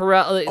Steve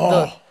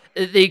Carell.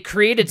 They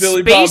created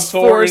Billy Space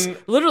Bob Force,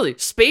 Thornton. literally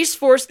Space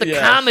Force, the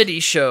comedy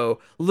show,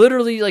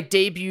 literally like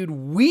debuted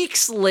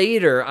weeks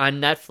later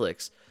on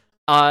Netflix.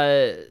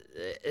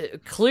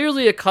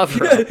 Clearly a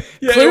cover up.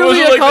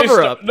 Clearly a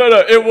cover up. No,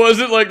 it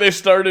wasn't like they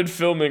started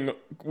filming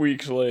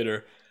weeks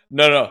later.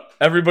 No,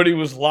 everybody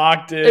was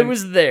locked in. It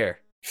was there.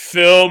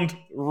 Filmed,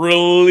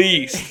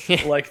 released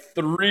like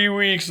 3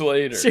 weeks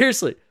later.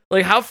 Seriously,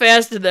 like how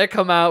fast did that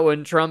come out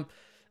when Trump?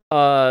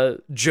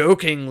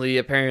 Jokingly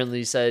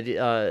apparently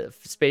said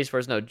Space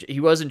Force. No, he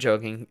wasn't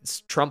joking.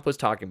 Trump was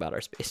talking about our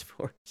Space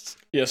Force.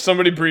 Yeah,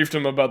 somebody briefed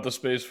him about the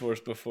Space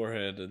Force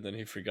beforehand, and then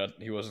he forgot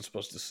he wasn't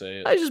supposed to say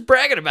it. I was just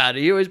bragging about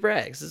it. He always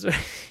brags.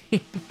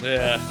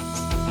 Yeah.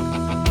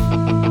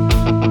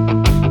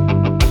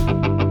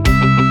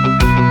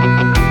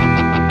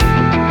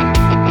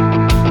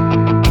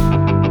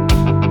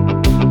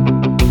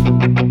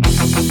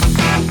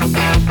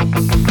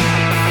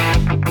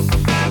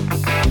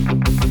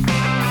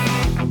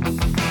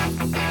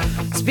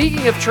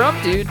 speaking of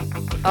Trump, dude,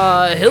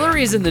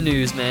 Hillary's in the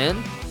news,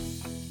 man.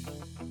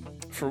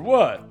 For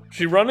what?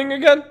 She running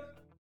again?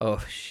 Oh,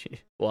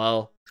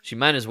 well, she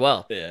might as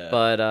well. Yeah.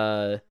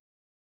 But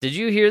did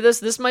you hear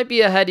this? This might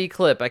be a heady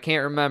clip. I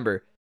can't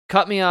remember.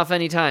 Cut me off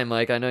anytime,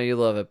 Mike. I know you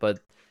love it, but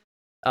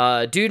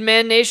Dude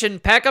Man Nation,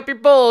 pack up your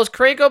bowls,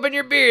 crank open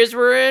your beers.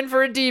 We're in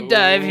for a deep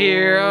dive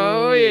here.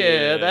 Oh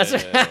yeah,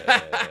 that's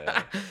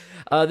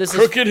this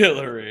Crooked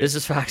Hillary. This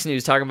is Fox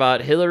News talking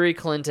about Hillary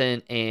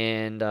Clinton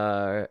and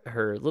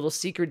her little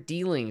secret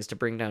dealings to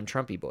bring down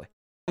Trumpy boy.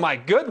 My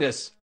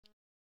goodness.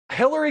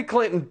 Hillary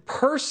Clinton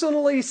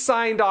personally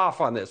signed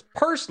off on this.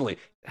 Personally.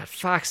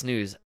 Fox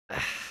News.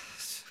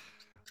 That's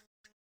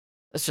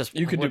just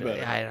You could do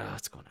better. I don't know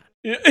what's going on.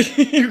 Yeah,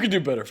 you could do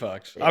better,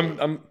 Fox.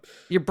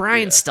 You're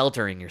Brian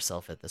Steltering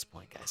yourself at this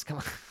point, guys. Come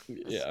on.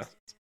 Yeah.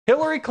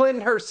 Hillary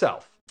Clinton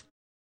herself.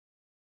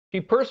 She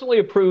personally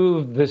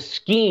approved the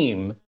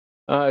scheme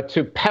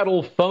to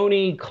peddle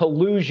phony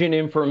collusion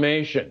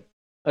information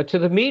to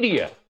the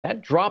media.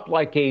 That dropped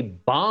like a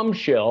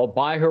bombshell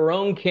by her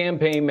own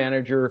campaign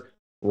manager,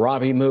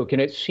 Robbie Mook.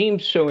 And it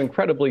seems so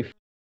incredibly...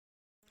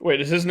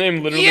 Wait, is his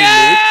name literally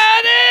Yeah, Mook?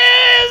 it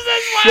is!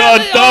 That's Shut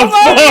why- the oh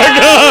my fuck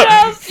God, up,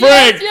 yes,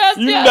 Frank! yes,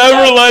 you've yes,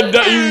 never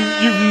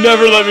yes. you've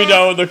never let me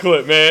down with the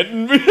clip,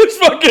 man. His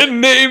fucking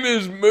name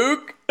is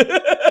Mook.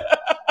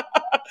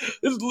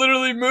 It's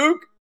literally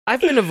Mook.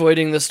 I've been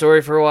avoiding the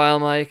story for a while,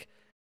 Mike.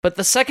 But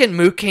the second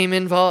Mook came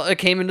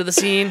into the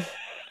scene,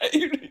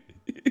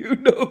 You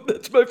know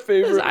that's my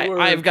favorite word.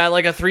 I've got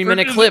like a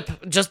 3-minute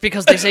clip just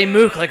because they say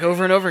Mook like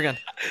over and over again.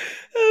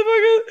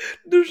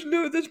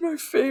 That's my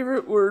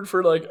favorite word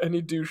for like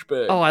any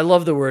douchebag. Oh, I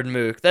love the word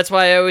Mook. That's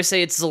why I always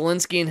say it's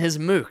Zelensky and his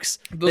Mooks.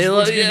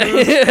 Zelensky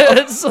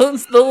It's the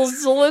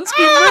Zelensky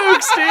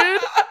Mooks,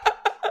 dude.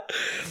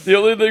 The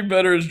only thing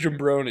better is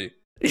jabroni.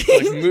 Like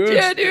Mooks.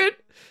 Yeah, dude.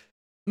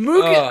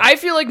 Mook. I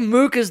feel like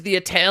Mook is the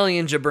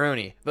Italian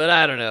jabroni, but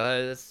I don't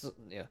know. It's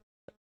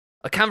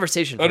a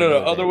conversation. I don't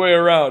know. Other way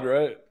around,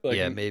 right? Like,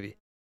 yeah, maybe.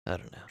 I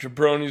don't know.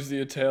 Jabroni's the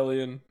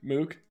Italian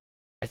Mook.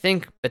 I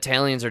think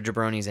Italians are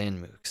jabronis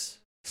and Mooks.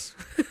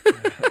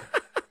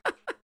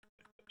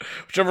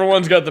 Whichever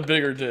one's got the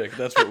bigger dick,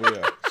 that's what we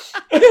are.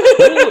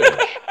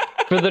 foolish.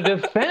 For the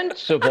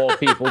defense of all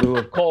people who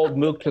have called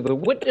Mook to the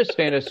witness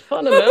stand is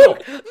fundamental.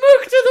 Mook to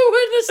the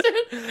witness stand.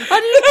 How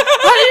do you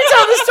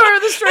tell the story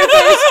with a straight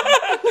face?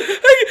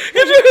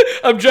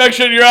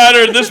 Objection, Your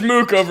Honor. This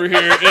Mook over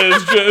here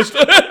is just.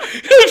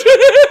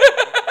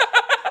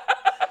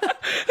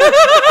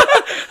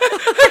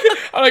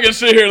 I'm not gonna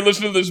sit here and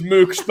listen to this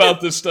Mook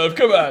spout this stuff.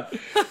 Come on.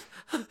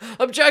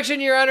 Objection,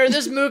 Your Honor.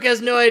 This Mook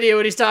has no idea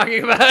what he's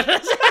talking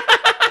about.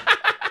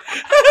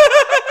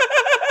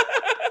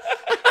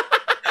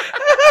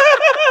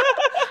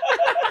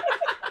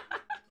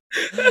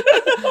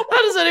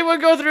 How does anyone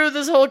go through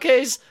this whole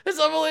case? It's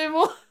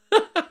unbelievable.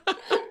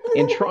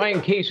 In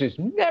trying cases,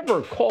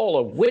 never call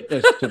a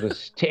witness to the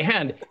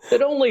stand.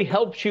 That only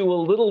helps you a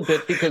little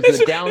bit because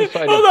the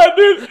downside Hold on,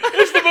 dude.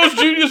 It's the most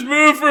genius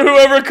move for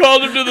whoever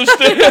called him to the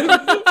stand.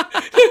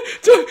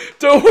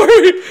 Don't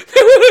worry.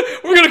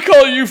 We're going to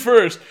call you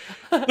first.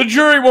 The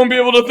jury won't be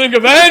able to think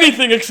of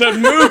anything except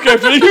Mook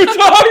after you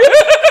talk.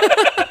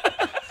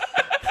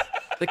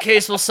 The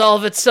case will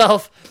solve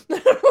itself.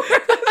 That's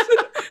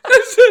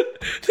it.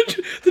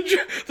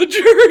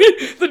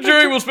 The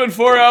jury will spend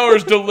 4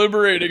 hours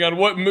deliberating on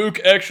what Mook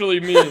actually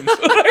means.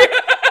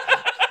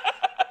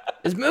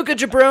 Is Mook a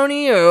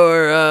jabroni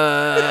or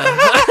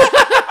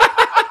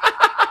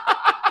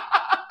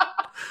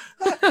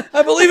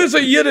I believe it's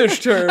a Yiddish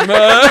term. Is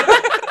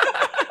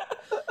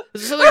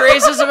there something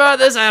racist about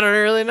this? I don't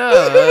really know.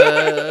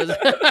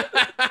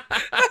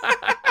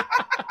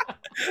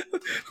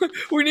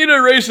 We need a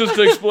racist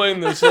to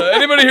explain this.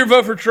 Anybody here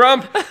vote for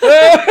Trump?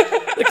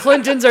 The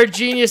Clintons are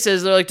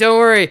geniuses. They're like, don't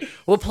worry,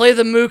 we'll play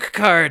the Mook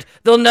card.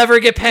 They'll never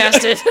get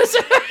past it.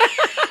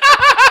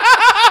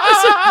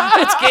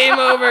 It's game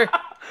over.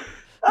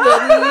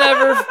 They'll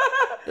never.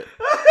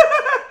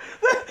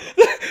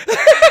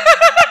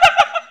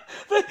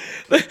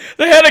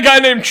 They had a guy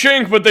named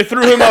Chink, but they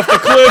threw him off the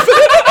cliff.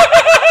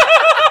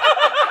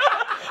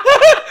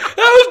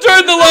 That was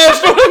during the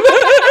last one.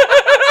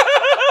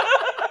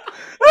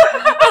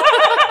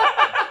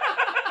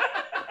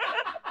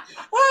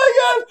 Oh my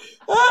God!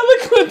 The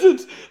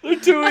Clintons, they're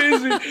too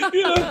easy.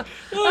 You know.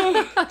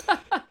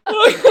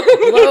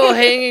 Low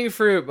hanging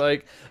fruit,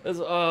 Mike.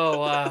 Oh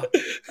wow.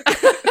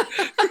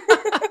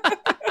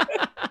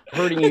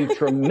 hurting you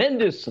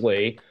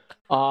tremendously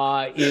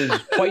is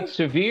quite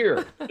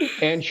severe.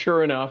 And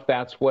sure enough,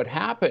 that's what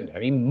happened. I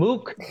mean,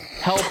 Mook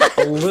helped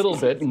a little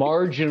bit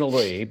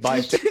marginally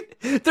by saying...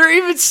 They're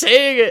even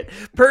saying it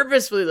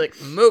purposefully, like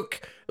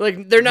Mook.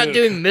 Like, they're not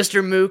doing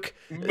Mr. Mook.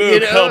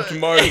 Mook helped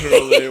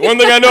marginally. One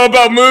thing I know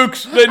about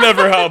Mooks, they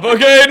never help,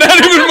 okay? Not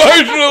even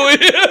marginally.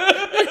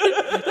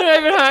 They're not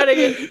even hiding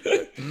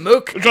it.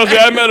 Mook. Trust me,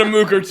 I met a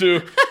Mook or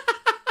two.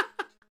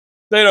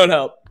 They don't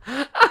help.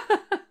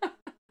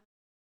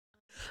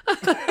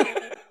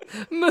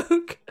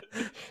 Mook.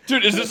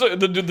 Dude, is this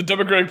the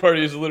Democratic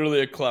Party is literally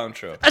a clown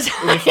show? It's a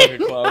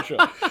fucking clown show.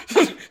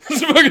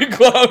 It's a fucking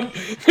clown.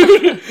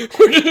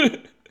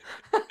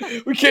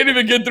 We can't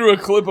even get through a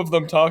clip of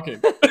them talking.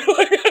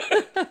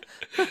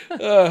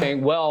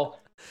 Saying, well,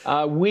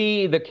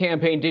 we, the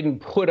campaign, didn't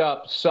put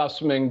up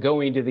Sussman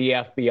going to the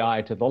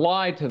FBI to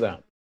lie to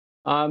them.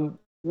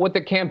 What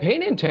the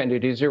campaign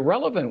intended is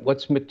irrelevant.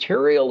 What's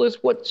material is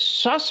what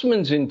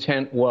Sussman's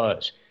intent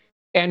was.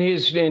 And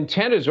his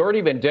intent has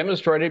already been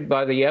demonstrated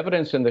by the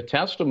evidence and the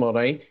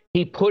testimony.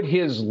 He put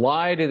his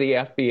lie to the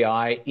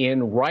FBI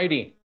in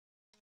writing.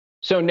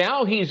 So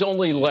now he's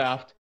only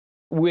left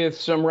with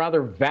some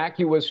rather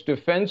vacuous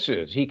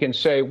defenses. He can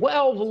say,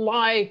 well, the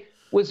lie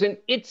was an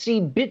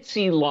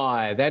itsy-bitsy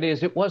lie. That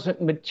is, it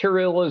wasn't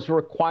material as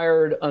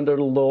required under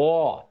the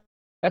law.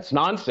 That's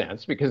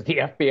nonsense, because the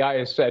FBI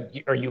has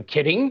said, are you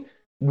kidding?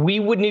 We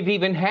wouldn't have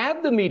even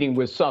had the meeting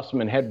with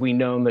Sussman had we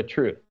known the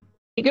truth.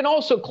 He can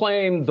also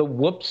claim the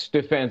whoops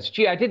defense.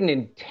 Gee, I didn't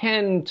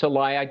intend to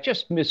lie. I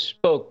just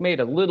misspoke, made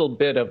a little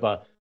bit of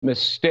a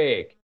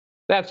mistake.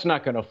 That's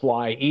not going to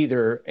fly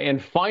either.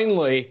 And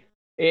finally,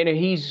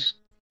 he's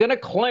going to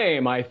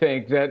claim, I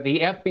think, that the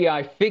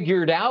FBI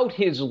figured out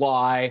his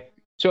lie.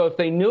 So if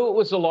they knew it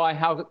was a lie,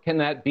 how can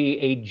that be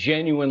a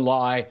genuine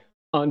lie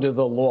under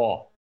the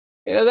law?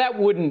 That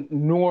wouldn't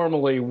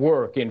normally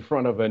work in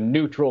front of a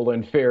neutral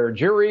and fair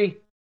jury.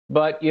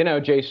 But,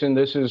 Jason,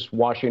 this is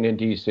Washington,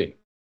 D.C.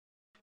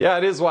 Yeah,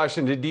 it is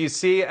Washington,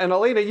 D.C. And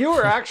Alina, you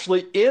were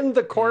actually in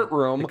the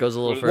courtroom. It goes a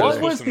little further.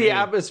 What was the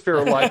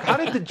atmosphere like? How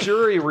did the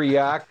jury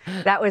react?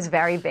 That was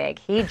very big.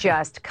 He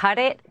just cut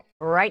it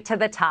right to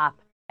the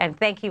top. And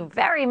thank you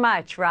very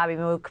much, Robbie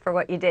Mook, for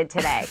what you did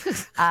today.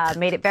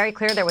 Made it very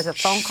clear there was a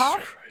phone call.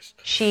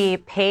 She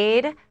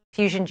paid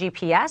Fusion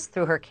GPS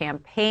through her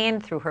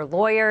campaign, through her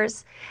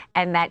lawyers,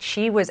 and that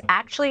she was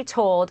actually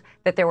told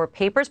that there were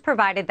papers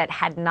provided that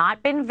had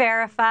not been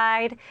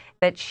verified,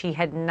 that she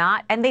had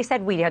not, and they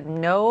said we had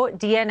no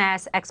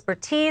DNS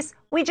expertise.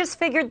 We just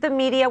figured the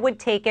media would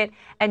take it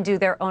and do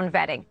their own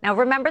vetting. Now,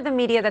 remember, the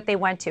media that they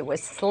went to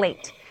was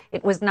Slate.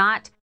 It was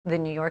not the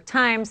New York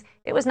Times.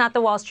 It was not the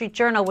Wall Street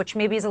Journal, which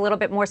maybe is a little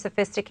bit more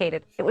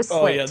sophisticated. It was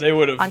Slate. Oh, yeah, they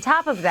would have. On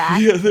top of that,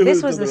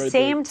 this was the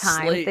same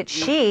time that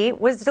she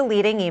was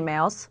deleting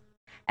emails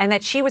and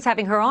that she was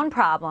having her own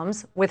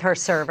problems with her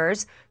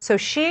servers. So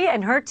she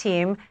and her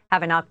team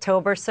have an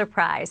October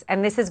surprise.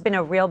 And this has been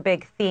a real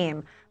big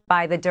theme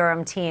by the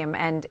Durham team.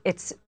 And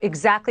it's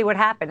exactly what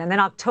happened. And then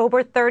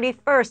October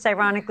 31st,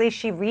 ironically,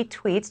 she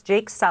retweets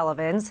Jake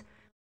Sullivan's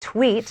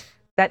tweet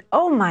that,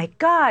 oh my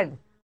God,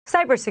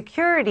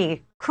 cybersecurity,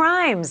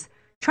 crimes.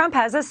 Trump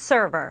has a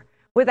server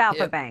with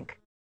Alpha Bank.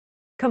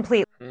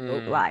 Complete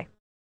lie.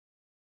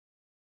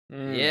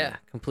 Yeah,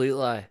 complete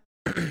lie.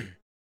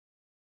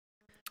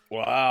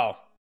 Wow.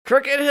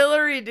 Crooked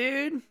Hillary,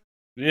 dude.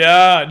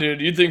 Yeah,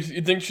 dude. You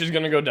think she's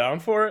gonna go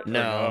down for it?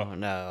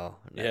 No.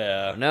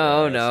 Yeah.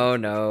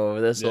 No.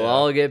 This will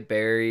all get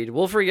buried.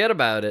 We'll forget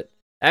about it.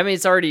 I mean,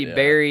 it's already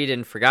buried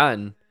and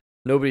forgotten.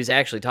 Nobody's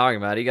actually talking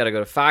about it. You got to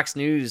go to Fox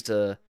News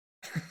to.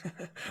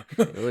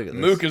 Look at this.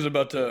 Mook is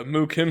about to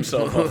mook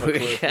himself off a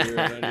cliff here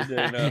any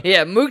day now.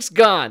 Yeah, Mook's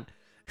gone.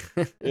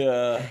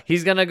 Yeah.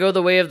 He's gonna go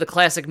the way of the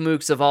classic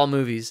Mooks of all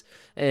movies,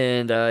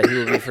 and he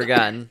will be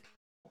forgotten.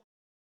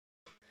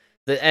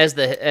 As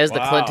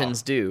the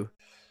Clintons do.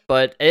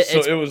 But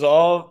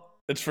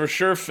it's for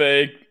sure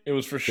fake. It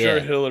was for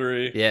sure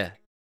Hillary. Yeah.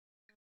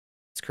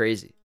 It's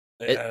crazy.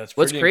 Yeah,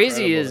 what's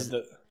crazy is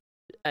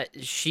I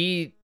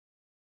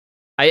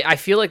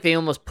feel like they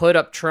almost put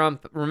up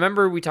Trump.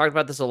 Remember we talked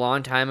about this a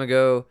long time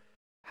ago,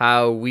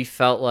 how we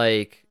felt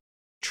like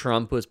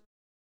Trump was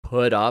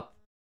put up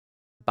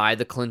by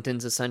the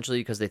Clintons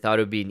essentially because they thought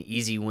it would be an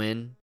easy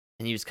win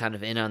and he was kind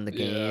of in on the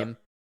game.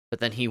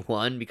 But then he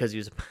won because he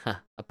was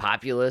a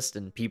populist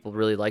and people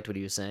really liked what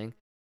he was saying.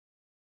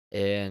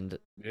 And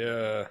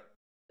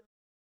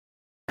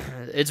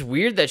it's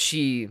weird that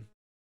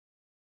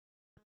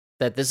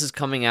this is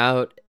coming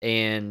out,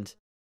 and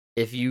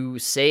if you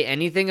say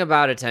anything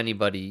about it to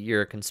anybody,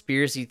 you're a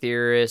conspiracy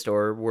theorist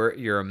or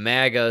you're a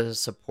MAGA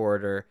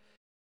supporter.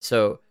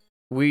 So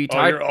we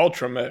talked. You're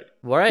ultra MAGA.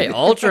 Right,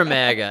 ultra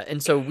MAGA.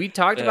 And so we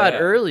talked about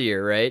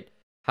earlier, right?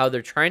 How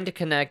they're trying to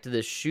connect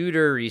the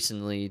shooter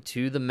recently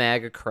to the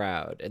MAGA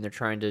crowd, and they're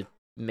trying to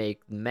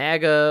make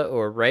MAGA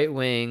or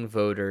right-wing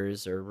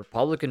voters or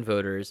Republican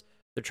voters,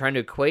 they're trying to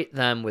equate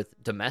them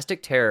with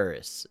domestic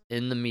terrorists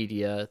in the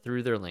media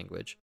through their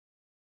language.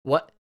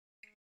 What?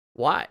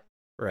 Why?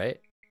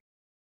 Right?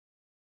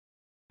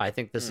 I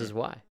think this is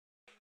why.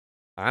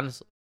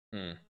 Honestly.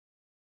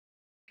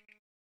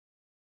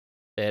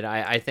 And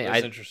I think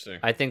that's interesting.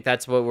 I think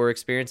that's what we're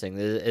experiencing.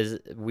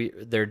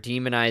 They're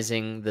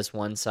demonizing this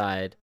one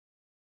side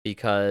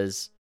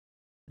because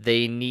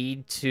they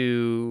need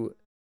to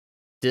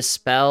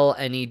dispel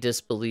any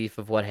disbelief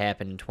of what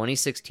happened in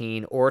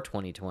 2016 or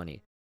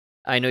 2020.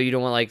 I know you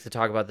don't like to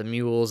talk about the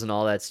mules and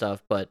all that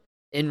stuff, but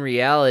in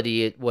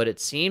reality, what it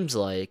seems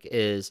like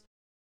is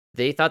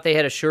They thought they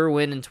had a sure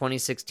win in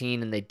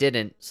 2016, and they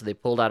didn't, so they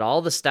pulled out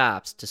all the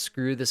stops to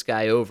screw this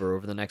guy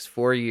over the next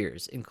 4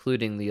 years,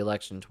 including the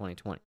election in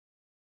 2020.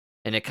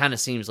 And it kind of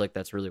seems like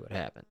that's really what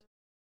happened.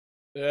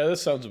 Yeah, that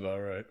sounds about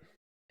right.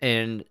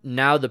 And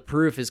now the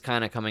proof is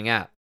kind of coming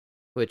out,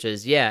 which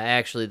is, yeah,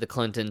 actually the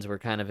Clintons were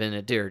kind of in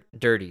it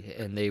dirty,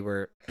 and they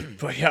were...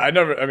 But yeah,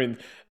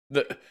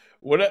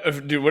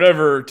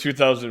 whatever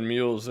 2,000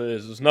 Mules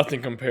is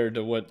nothing compared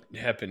to what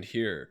happened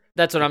here.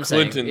 That's what I'm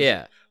saying, Clintons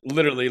yeah.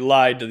 literally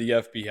lied to the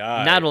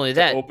FBI. Not only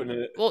that, open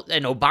it, well,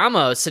 and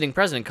Obama, sitting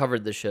president,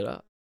 covered this shit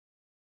up.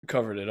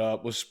 Covered it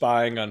up, was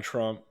spying on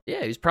Trump.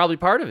 Yeah, he was probably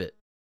part of it.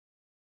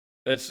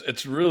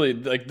 It's really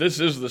like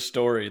this is the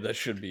story that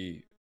should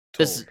be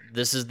told.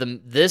 This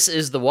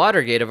is the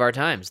Watergate of our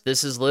times.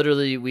 This is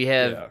literally, we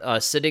have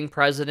a sitting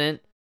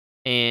president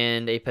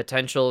and a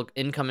potential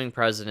incoming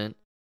president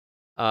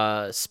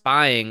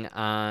spying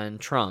on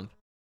Trump,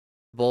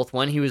 both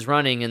when he was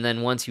running and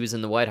then once he was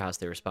in the White House,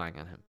 they were spying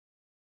on him.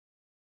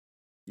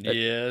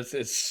 Yeah,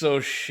 it's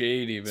so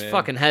shady, man. It's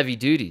fucking heavy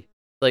duty.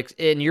 Like,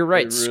 and you're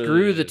right. It really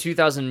Screw the is.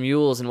 2,000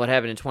 Mules and what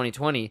happened in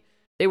 2020.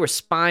 They were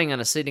spying on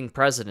a sitting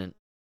president.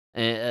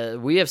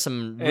 And we have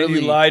some really... And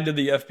you lied to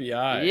the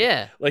FBI.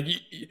 Yeah. Like,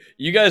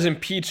 you guys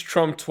impeached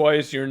Trump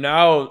twice. You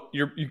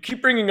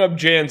keep bringing up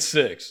Jan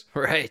 6.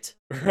 Right.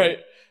 Right?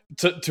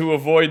 To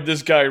avoid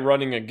this guy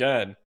running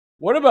again.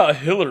 What about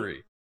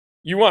Hillary?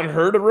 You want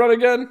her to run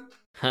again?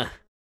 Huh.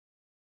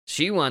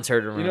 She wants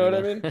her to run. You know what I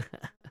again. mean?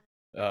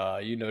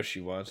 You know she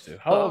wants to.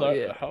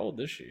 How old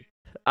is she?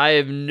 I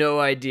have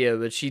no idea,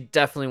 but she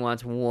definitely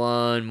wants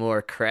one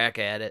more crack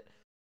at it.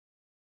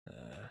 Yeah.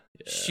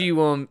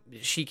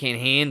 She can't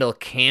handle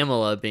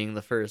Kamala being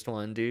the first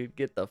one, dude.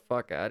 Get the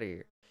fuck out of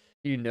here.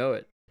 You know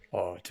it.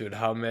 Oh, dude,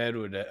 how mad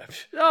would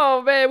that?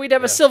 Oh man, we'd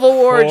have a civil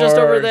war just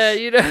over that,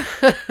 you know.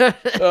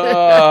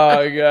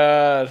 Oh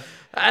god.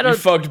 I don't. You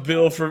fucked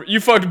Bill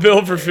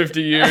for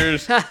 50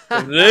 years.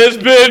 This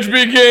bitch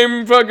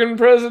became fucking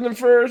president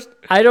first.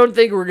 I don't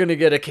think we're gonna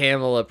get a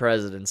Kamala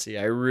presidency.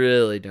 I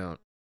really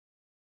don't.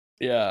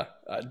 Yeah,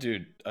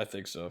 dude, I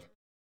think so.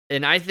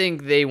 And I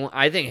think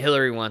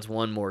Hillary wants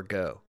one more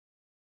go.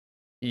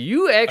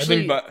 You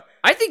actually,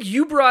 I think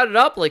you brought it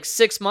up like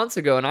 6 months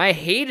ago, and I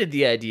hated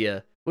the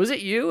idea. Was it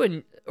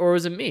you or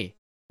was it me?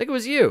 I think it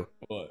was you.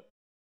 What?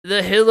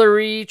 The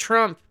Hillary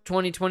Trump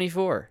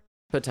 2024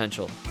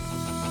 potential.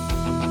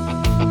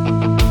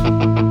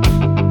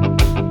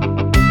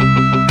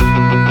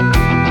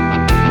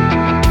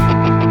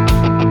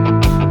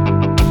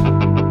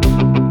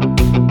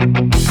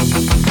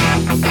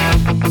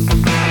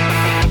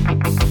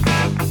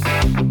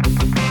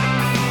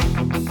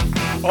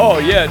 Oh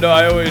yeah, no,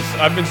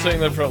 I've been saying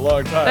that for a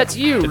long time. That's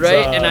you, It's,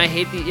 right? And I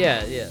hate the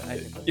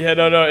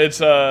No, it's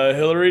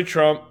Hillary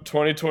Trump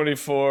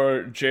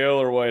 2024 jail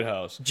or White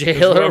House.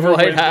 Jail or Whoever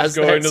White wins House, is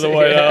going to that's the it.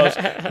 White House.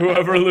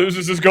 Whoever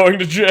loses is going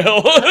to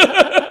jail.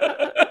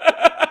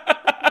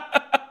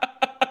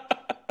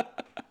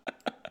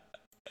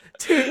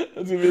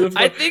 That's gonna be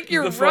I think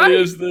you're the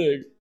funniest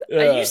thing.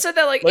 Yeah. You said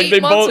that like Like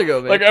 8 months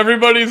ago, man. Like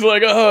everybody's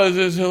like, oh,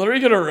 is Hillary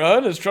gonna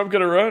run? Is Trump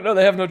gonna run? No,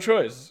 they have no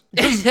choice.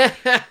 It's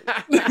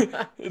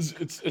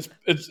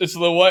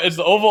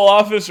the Oval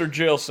Office or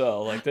jail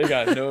cell. Like they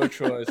got no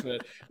choice, man.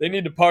 They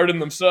need to pardon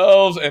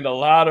themselves and a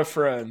lot of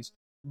friends,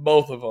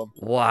 both of them.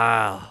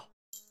 Wow,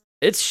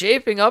 it's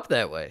shaping up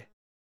that way.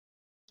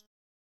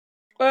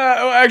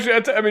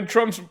 Actually, I mean,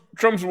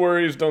 Trump's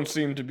worries don't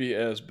seem to be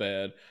as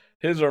bad.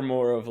 His are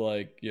more of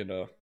like, you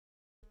know.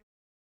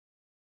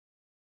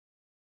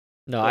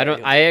 No, I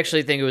don't. I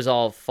actually think it was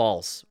all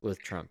false with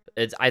Trump.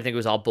 I think it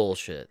was all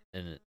bullshit.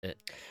 And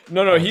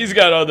No, he's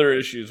got other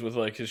issues with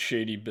like his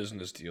shady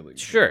business dealings.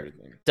 Sure, and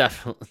everything.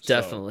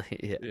 definitely,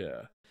 yeah.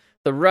 Yeah.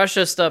 The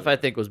Russia stuff, I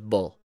think, was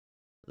bull.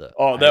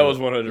 Oh, that was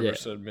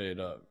 100% made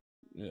up.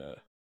 Yeah.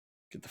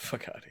 Get the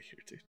fuck out of here,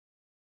 dude.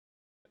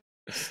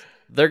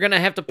 They're gonna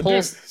have to pull.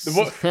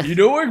 You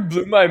know what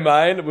blew my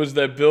mind was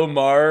that Bill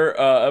Maher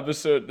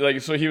episode.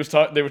 Like, so he was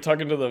They were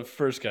talking to the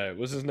first guy.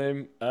 What's his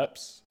name?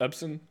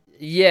 Epson.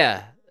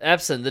 Yeah,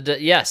 Epson.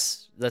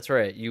 Yes, that's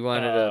right. You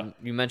wanted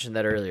you mentioned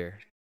that earlier.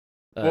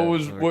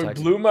 What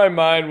blew my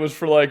mind was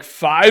for like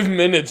 5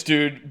 minutes,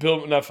 dude.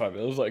 Not 5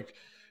 minutes.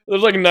 It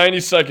was like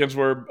 90 seconds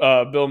where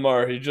Bill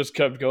Maher, he just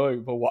kept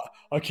going. But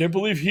I can't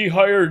believe he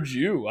hired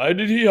you. Why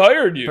did he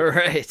hire you?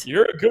 Right.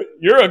 You're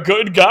a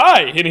good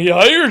guy, and he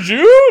hired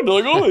you. They're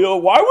like, oh,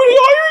 why would he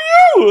hire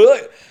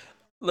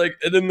you?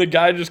 And then the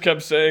guy just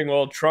kept saying,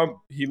 well, Trump,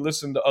 he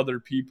listened to other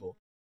people,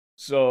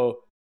 so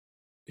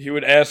he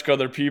would ask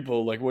other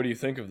people, like, what do you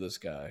think of this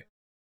guy?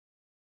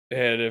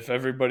 And if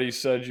everybody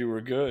said you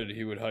were good,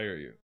 he would hire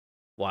you.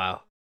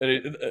 Wow.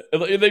 And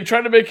they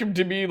tried to make him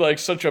to be like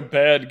such a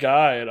bad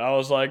guy, and I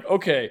was like,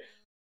 okay,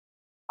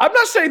 I'm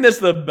not saying that's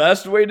the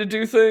best way to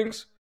do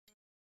things,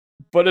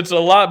 but it's a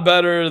lot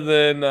better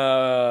than,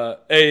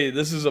 hey,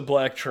 this is a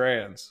black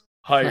trans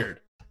hired.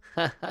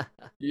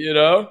 You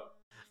know?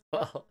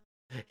 Well,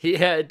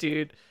 yeah,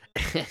 dude.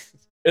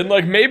 And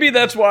like maybe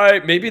that's why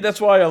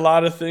a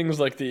lot of things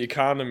like the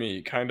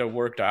economy kind of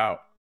worked out.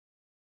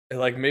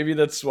 like maybe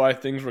that's why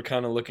things were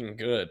kind of looking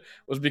good,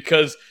 was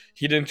because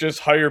he didn't just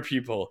hire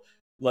people.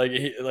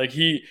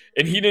 He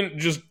didn't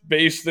just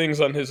base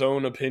things on his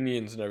own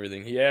opinions and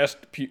everything. He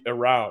asked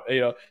around,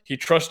 he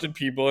trusted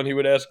people and he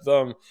would ask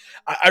them.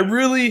 I'm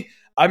really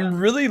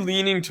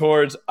leaning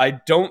towards, I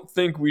don't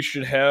think we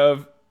should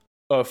have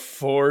a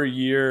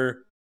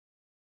 4-year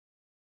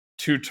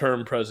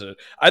 2-term president.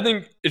 I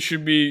think it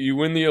should be, you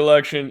win the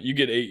election, you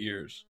get 8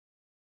 years.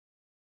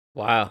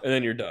 Wow. And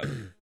then you're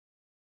done.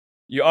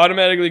 You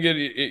automatically get,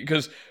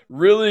 because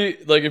really,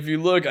 like, if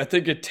you look, I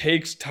think it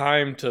takes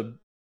time to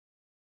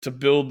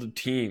build the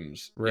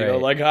teams. Right. You know,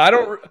 like I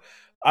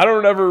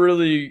don't ever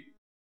really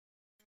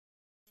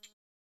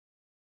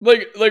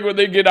like when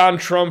they get on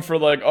Trump for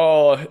like,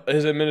 oh,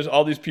 his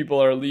all these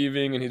people are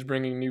leaving and he's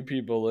bringing new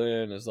people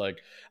in. It's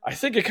like, I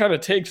think it kind of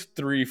takes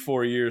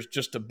 3-4 years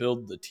just to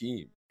build the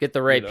team. Get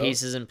the right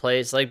pieces in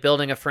place, like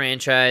building a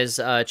franchise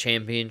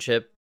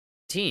championship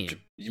team.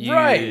 You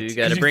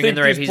got to bring in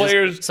the right pieces.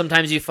 Players,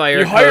 Sometimes you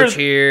fire a coach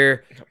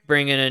here,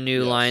 bring in a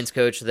new Lions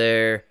coach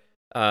there.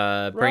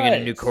 Bring in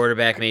a new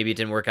quarterback. Maybe it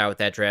didn't work out with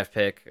that draft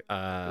pick.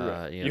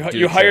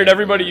 You hired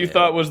everybody you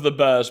thought was the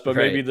best, but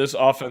maybe this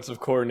offensive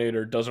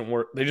coordinator doesn't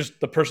work.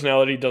 The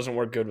personality doesn't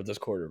work good with this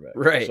quarterback.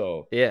 Right.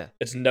 So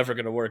it's never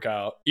going to work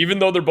out, even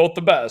though they're both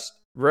the best.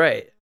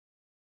 Right.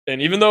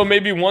 And even though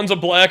maybe one's a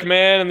black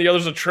man and the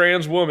other's a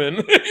trans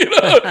woman,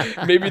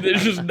 maybe they're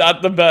just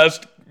not the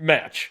best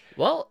match.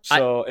 Well,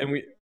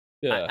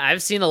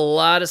 I've seen a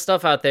lot of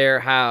stuff out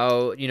there.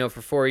 How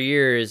for 4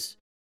 years.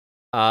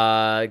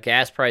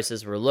 Gas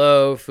prices were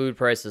low, food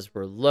prices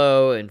were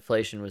low,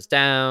 inflation was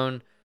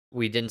down.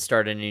 We didn't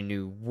start any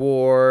new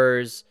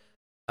wars.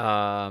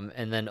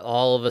 And then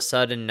all of a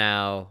sudden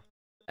now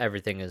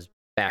everything is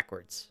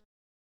backwards.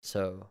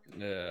 So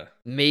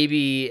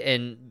maybe,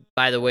 and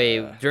by the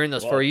way, during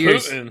those 4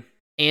 years, Putin.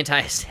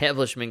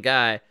 Anti-establishment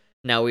guy,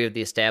 now we have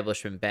the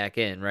establishment back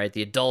in, right?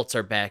 The adults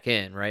are back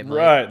in, right, Mike?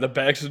 Right.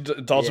 The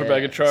adults are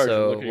back in charge.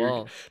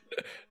 So,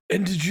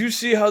 and did you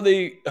see how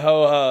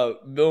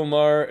Bill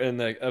Maher and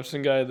the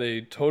Epstein guy, they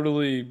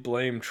totally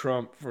blame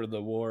Trump for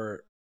the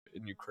war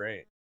in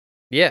Ukraine?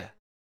 Yeah.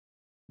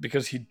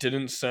 Because he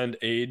didn't send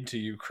aid to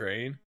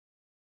Ukraine?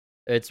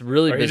 It's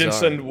really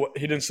bizarre.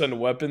 He didn't send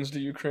weapons to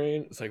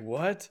Ukraine? It's like,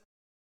 what?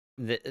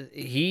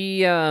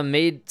 He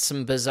made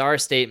some bizarre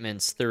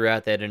statements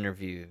throughout that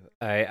interview.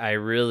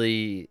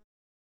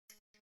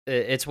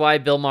 It's why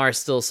Bill Maher is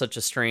still such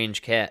a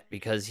strange cat,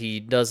 because he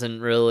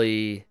doesn't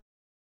really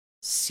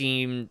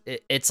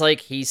it's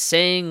like he's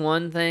saying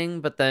one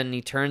thing, but then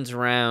he turns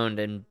around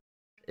and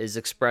is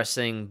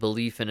expressing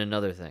belief in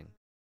another thing.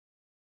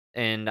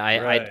 And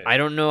I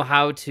don't know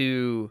how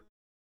to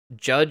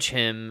judge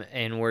him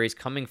and where he's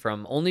coming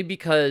from, only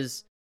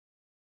because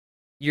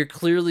you're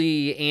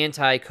clearly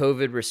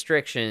anti-COVID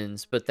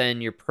restrictions, but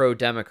then you're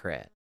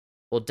pro-Democrat.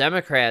 Well,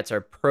 Democrats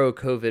are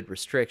pro-COVID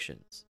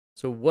restrictions.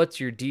 So what's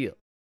your deal?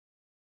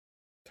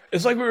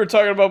 It's like we were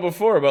talking about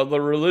before about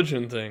the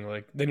religion thing.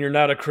 Like, then you're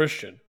not a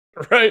Christian.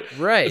 Right?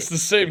 It's the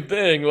same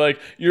thing. Like,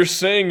 you're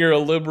saying you're a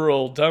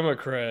liberal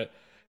Democrat,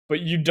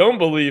 but you don't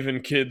believe in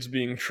kids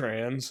being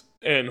trans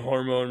and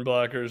hormone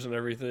blockers and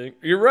everything.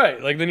 You're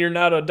right. Like, then you're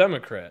not a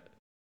Democrat.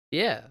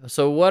 Yeah.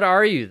 So what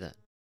are you then?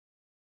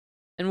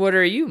 And what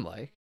are you,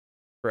 Mike?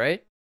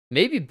 Right?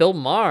 Maybe Bill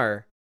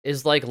Maher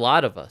is like a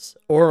lot of us.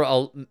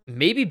 Or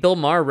maybe Bill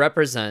Maher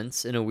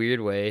represents, in a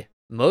weird way,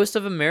 most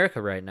of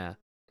America right now.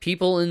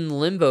 People in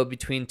limbo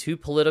between two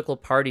political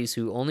parties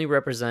who only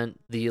represent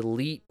the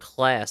elite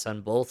class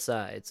on both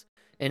sides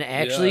and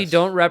actually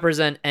don't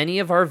represent any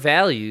of our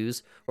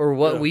values or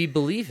what we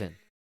believe in.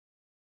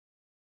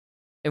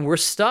 And we're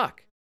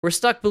stuck. We're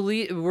stuck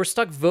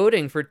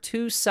voting for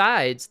two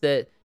sides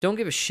that don't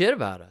give a shit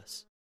about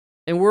us.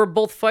 And we're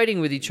both fighting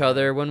with each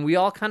other when we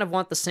all kind of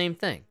want the same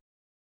thing.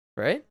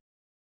 Right?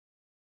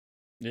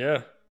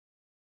 Yeah.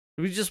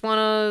 We just want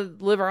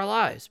to live our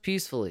lives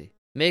peacefully.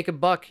 Make a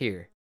buck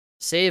here.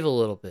 Save a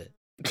little bit.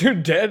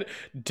 Dude, Dad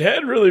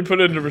really put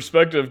it into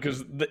perspective,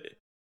 because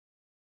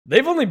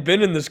they've only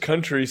been in this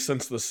country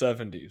since the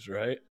 70s,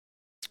 right?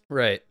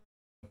 Right.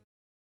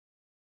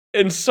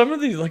 And some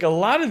of these, like a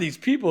lot of these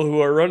people who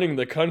are running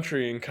the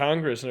country in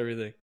Congress and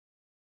everything,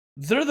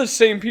 they're the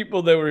same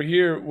people that were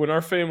here when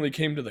our family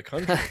came to the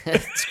country.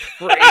 That's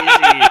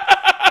crazy.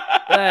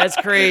 That's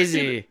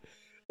crazy.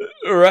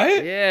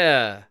 Right?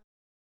 Yeah.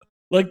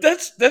 Like,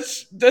 that's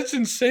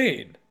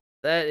insane.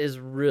 That is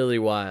really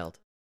wild.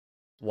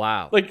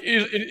 Wow. Like,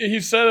 he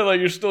said it like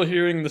you're still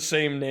hearing the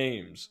same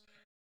names.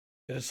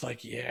 And it's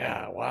like,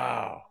 yeah,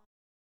 wow.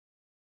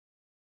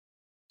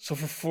 So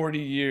for 40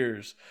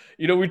 years,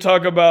 we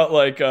talk about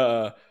like,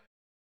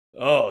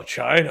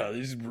 China,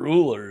 these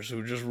rulers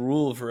who just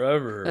rule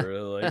forever.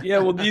 Like, yeah,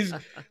 well, these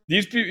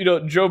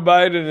people, Joe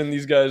Biden and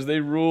these guys, they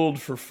ruled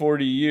for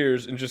 40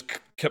 years and just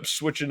kept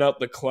switching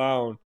out the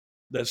clown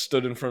that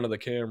stood in front of the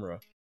camera.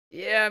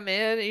 Yeah,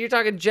 man, you're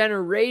talking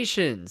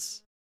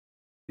generations.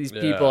 These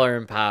people are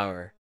in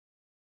power.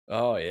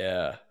 Oh,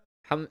 yeah.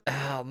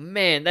 Oh,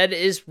 man, that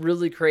is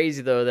really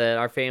crazy, though, that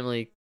our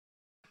family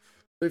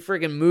we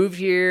freaking moved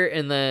here,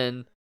 and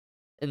then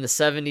in the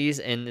 70s,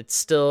 and it's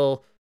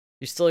still,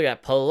 you still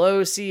got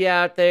Pelosi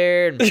out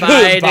there, and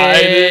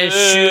Biden,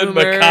 Schumer,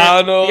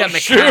 McConnell, you got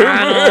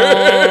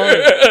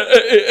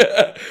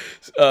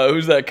McConnell.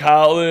 Who's that?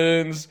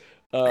 Collins.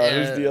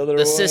 Who's the other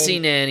the one? sissy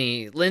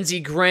nanny, Lindsey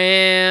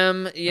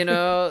Graham. You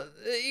know,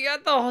 you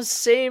got the whole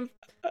same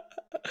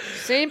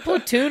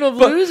platoon of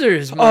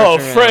losers. Oh,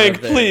 marching around Frank,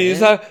 up there,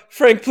 please, man.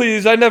 Frank,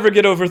 please. I never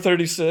get over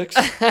 36.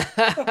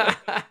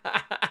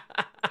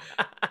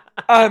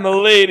 I'm a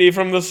lady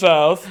from the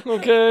South.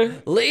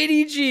 Okay.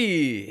 Lady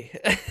G.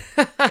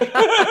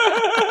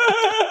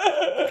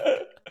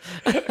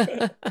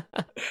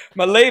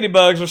 My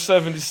ladybugs are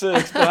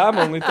 76, but I'm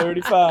only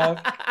 35.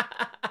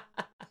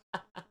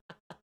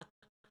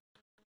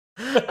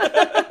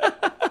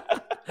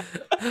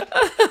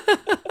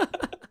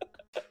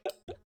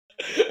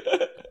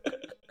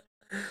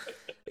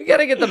 You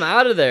gotta get them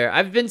out of there.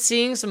 I've been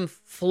seeing some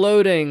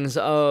floatings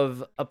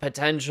of a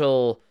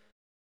potential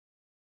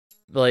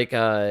like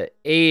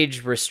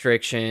age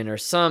restriction or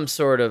some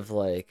sort of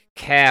like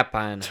cap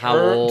on how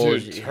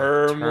old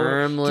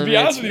term limits. To be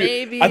honest with you,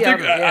 maybe I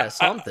think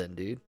something,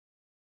 dude.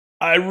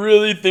 I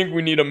really think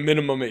we need a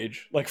minimum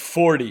age, like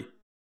 40.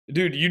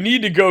 Dude, you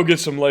need to go get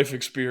some life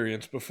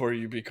experience before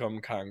you become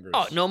Congress.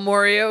 Oh, no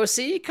more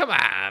AOC? Come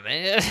on,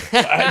 man.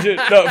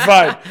 No,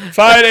 fine.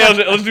 Fine,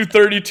 let's do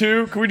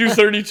 32. Can we do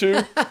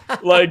 32?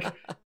 Like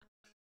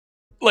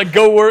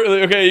go work.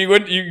 Okay,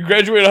 you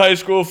graduated high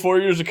school, 4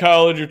 years of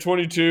college, you're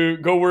 22,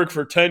 go work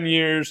for 10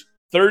 years,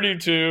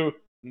 32,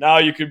 now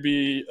you could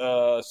be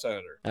a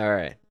senator. All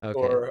right, okay.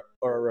 Or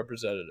a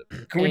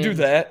representative. Can we do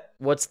that?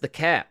 What's the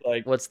cap?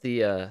 Like, what's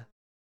the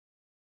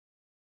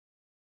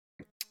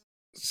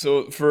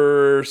So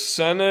for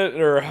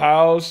Senate or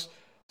House,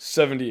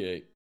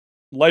 78.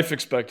 Life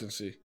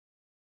expectancy.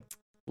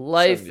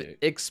 life 78.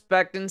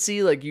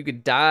 expectancy? Like you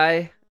could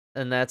die,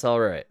 and that's all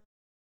right.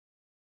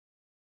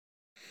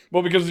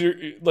 Well, because you're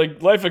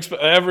like average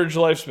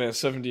lifespan is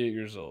 78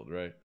 years old,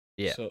 right?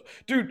 Yeah. So,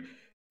 dude,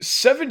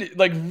 70,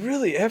 like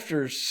really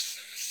after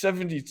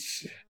 70,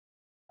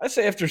 I'd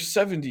say after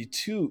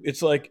 72,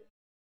 it's like,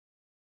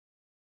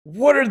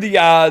 what are the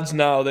odds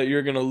now that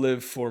you're gonna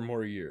live 4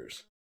 more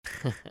years?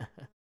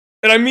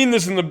 And I mean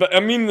this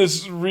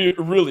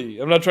really.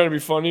 I'm not trying to be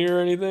funny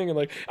or anything. And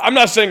like, I'm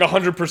not saying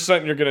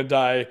 100% you're gonna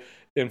die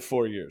in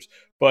 4 years,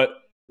 but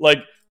like,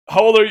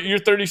 how old are you? You're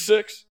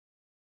 36.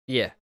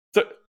 Yeah.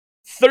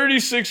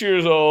 36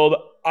 years old.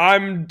 I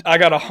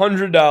got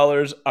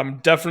 $100. I'm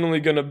definitely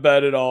gonna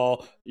bet it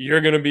all.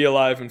 You're gonna be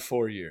alive in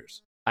 4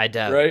 years. I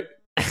doubt Right?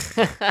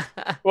 it.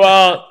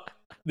 Well,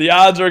 the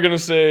odds are gonna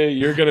say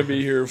you're gonna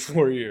be here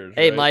 4 years.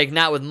 Hey, right? Mike,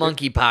 not with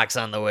monkeypox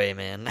on the way,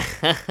 man.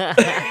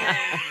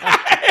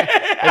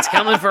 It's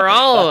coming for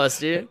all of us,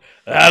 dude.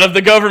 Out of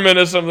the government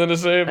has something to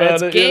say about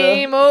It's it.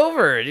 game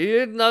over,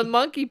 dude. No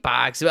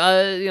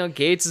monkeypox.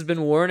 Gates has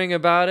been warning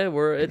about it.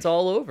 It's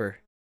all over.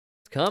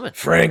 It's coming.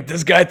 Frank,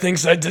 this guy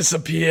thinks I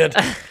disappeared.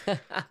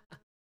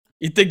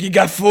 You think you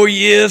got 4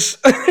 years?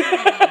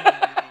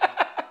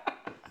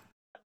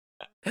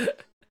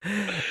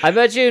 I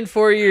bet you in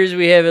 4 years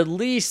we have at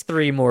least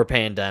 3 more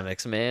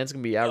pandemics, man. It's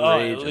gonna be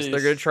outrageous. least.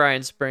 They're gonna try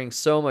and spring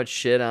so much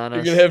shit on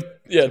us. You're gonna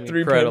have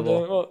 3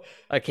 incredible. pandemics.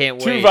 I can't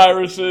 2 wait.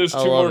 viruses, 2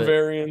 I more love it.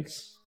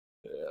 variants.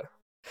 Yeah.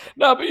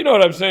 No, but you know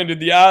what I'm saying, dude.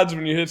 The odds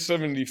when you hit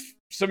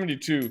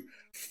 72,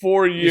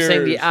 4 years. You're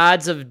saying the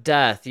odds of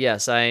death?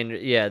 Yes,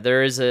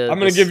 there is a. I'm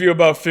gonna give you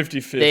about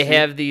 50-50. They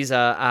have these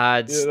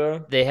odds. You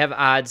know? They have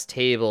odds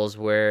tables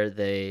where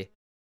they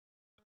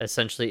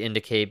essentially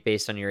indicate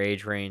based on your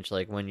age range,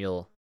 like when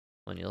you'll.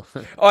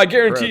 Oh, I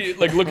guarantee.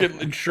 Like, look at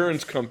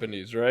insurance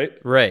companies, right?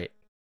 Right.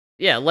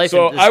 Yeah, life.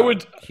 So is I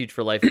would huge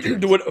for life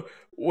insurance.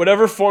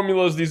 whatever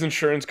formulas these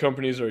insurance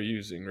companies are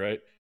using,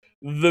 right?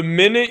 The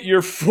minute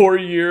your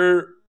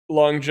 4-year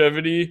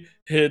longevity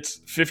hits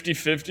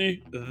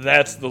 50-50,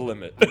 that's the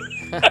limit.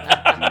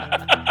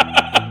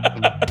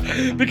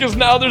 Because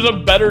now there's a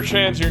better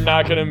chance you're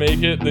not gonna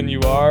make it than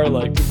you are.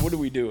 Like, dude, what are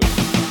we doing?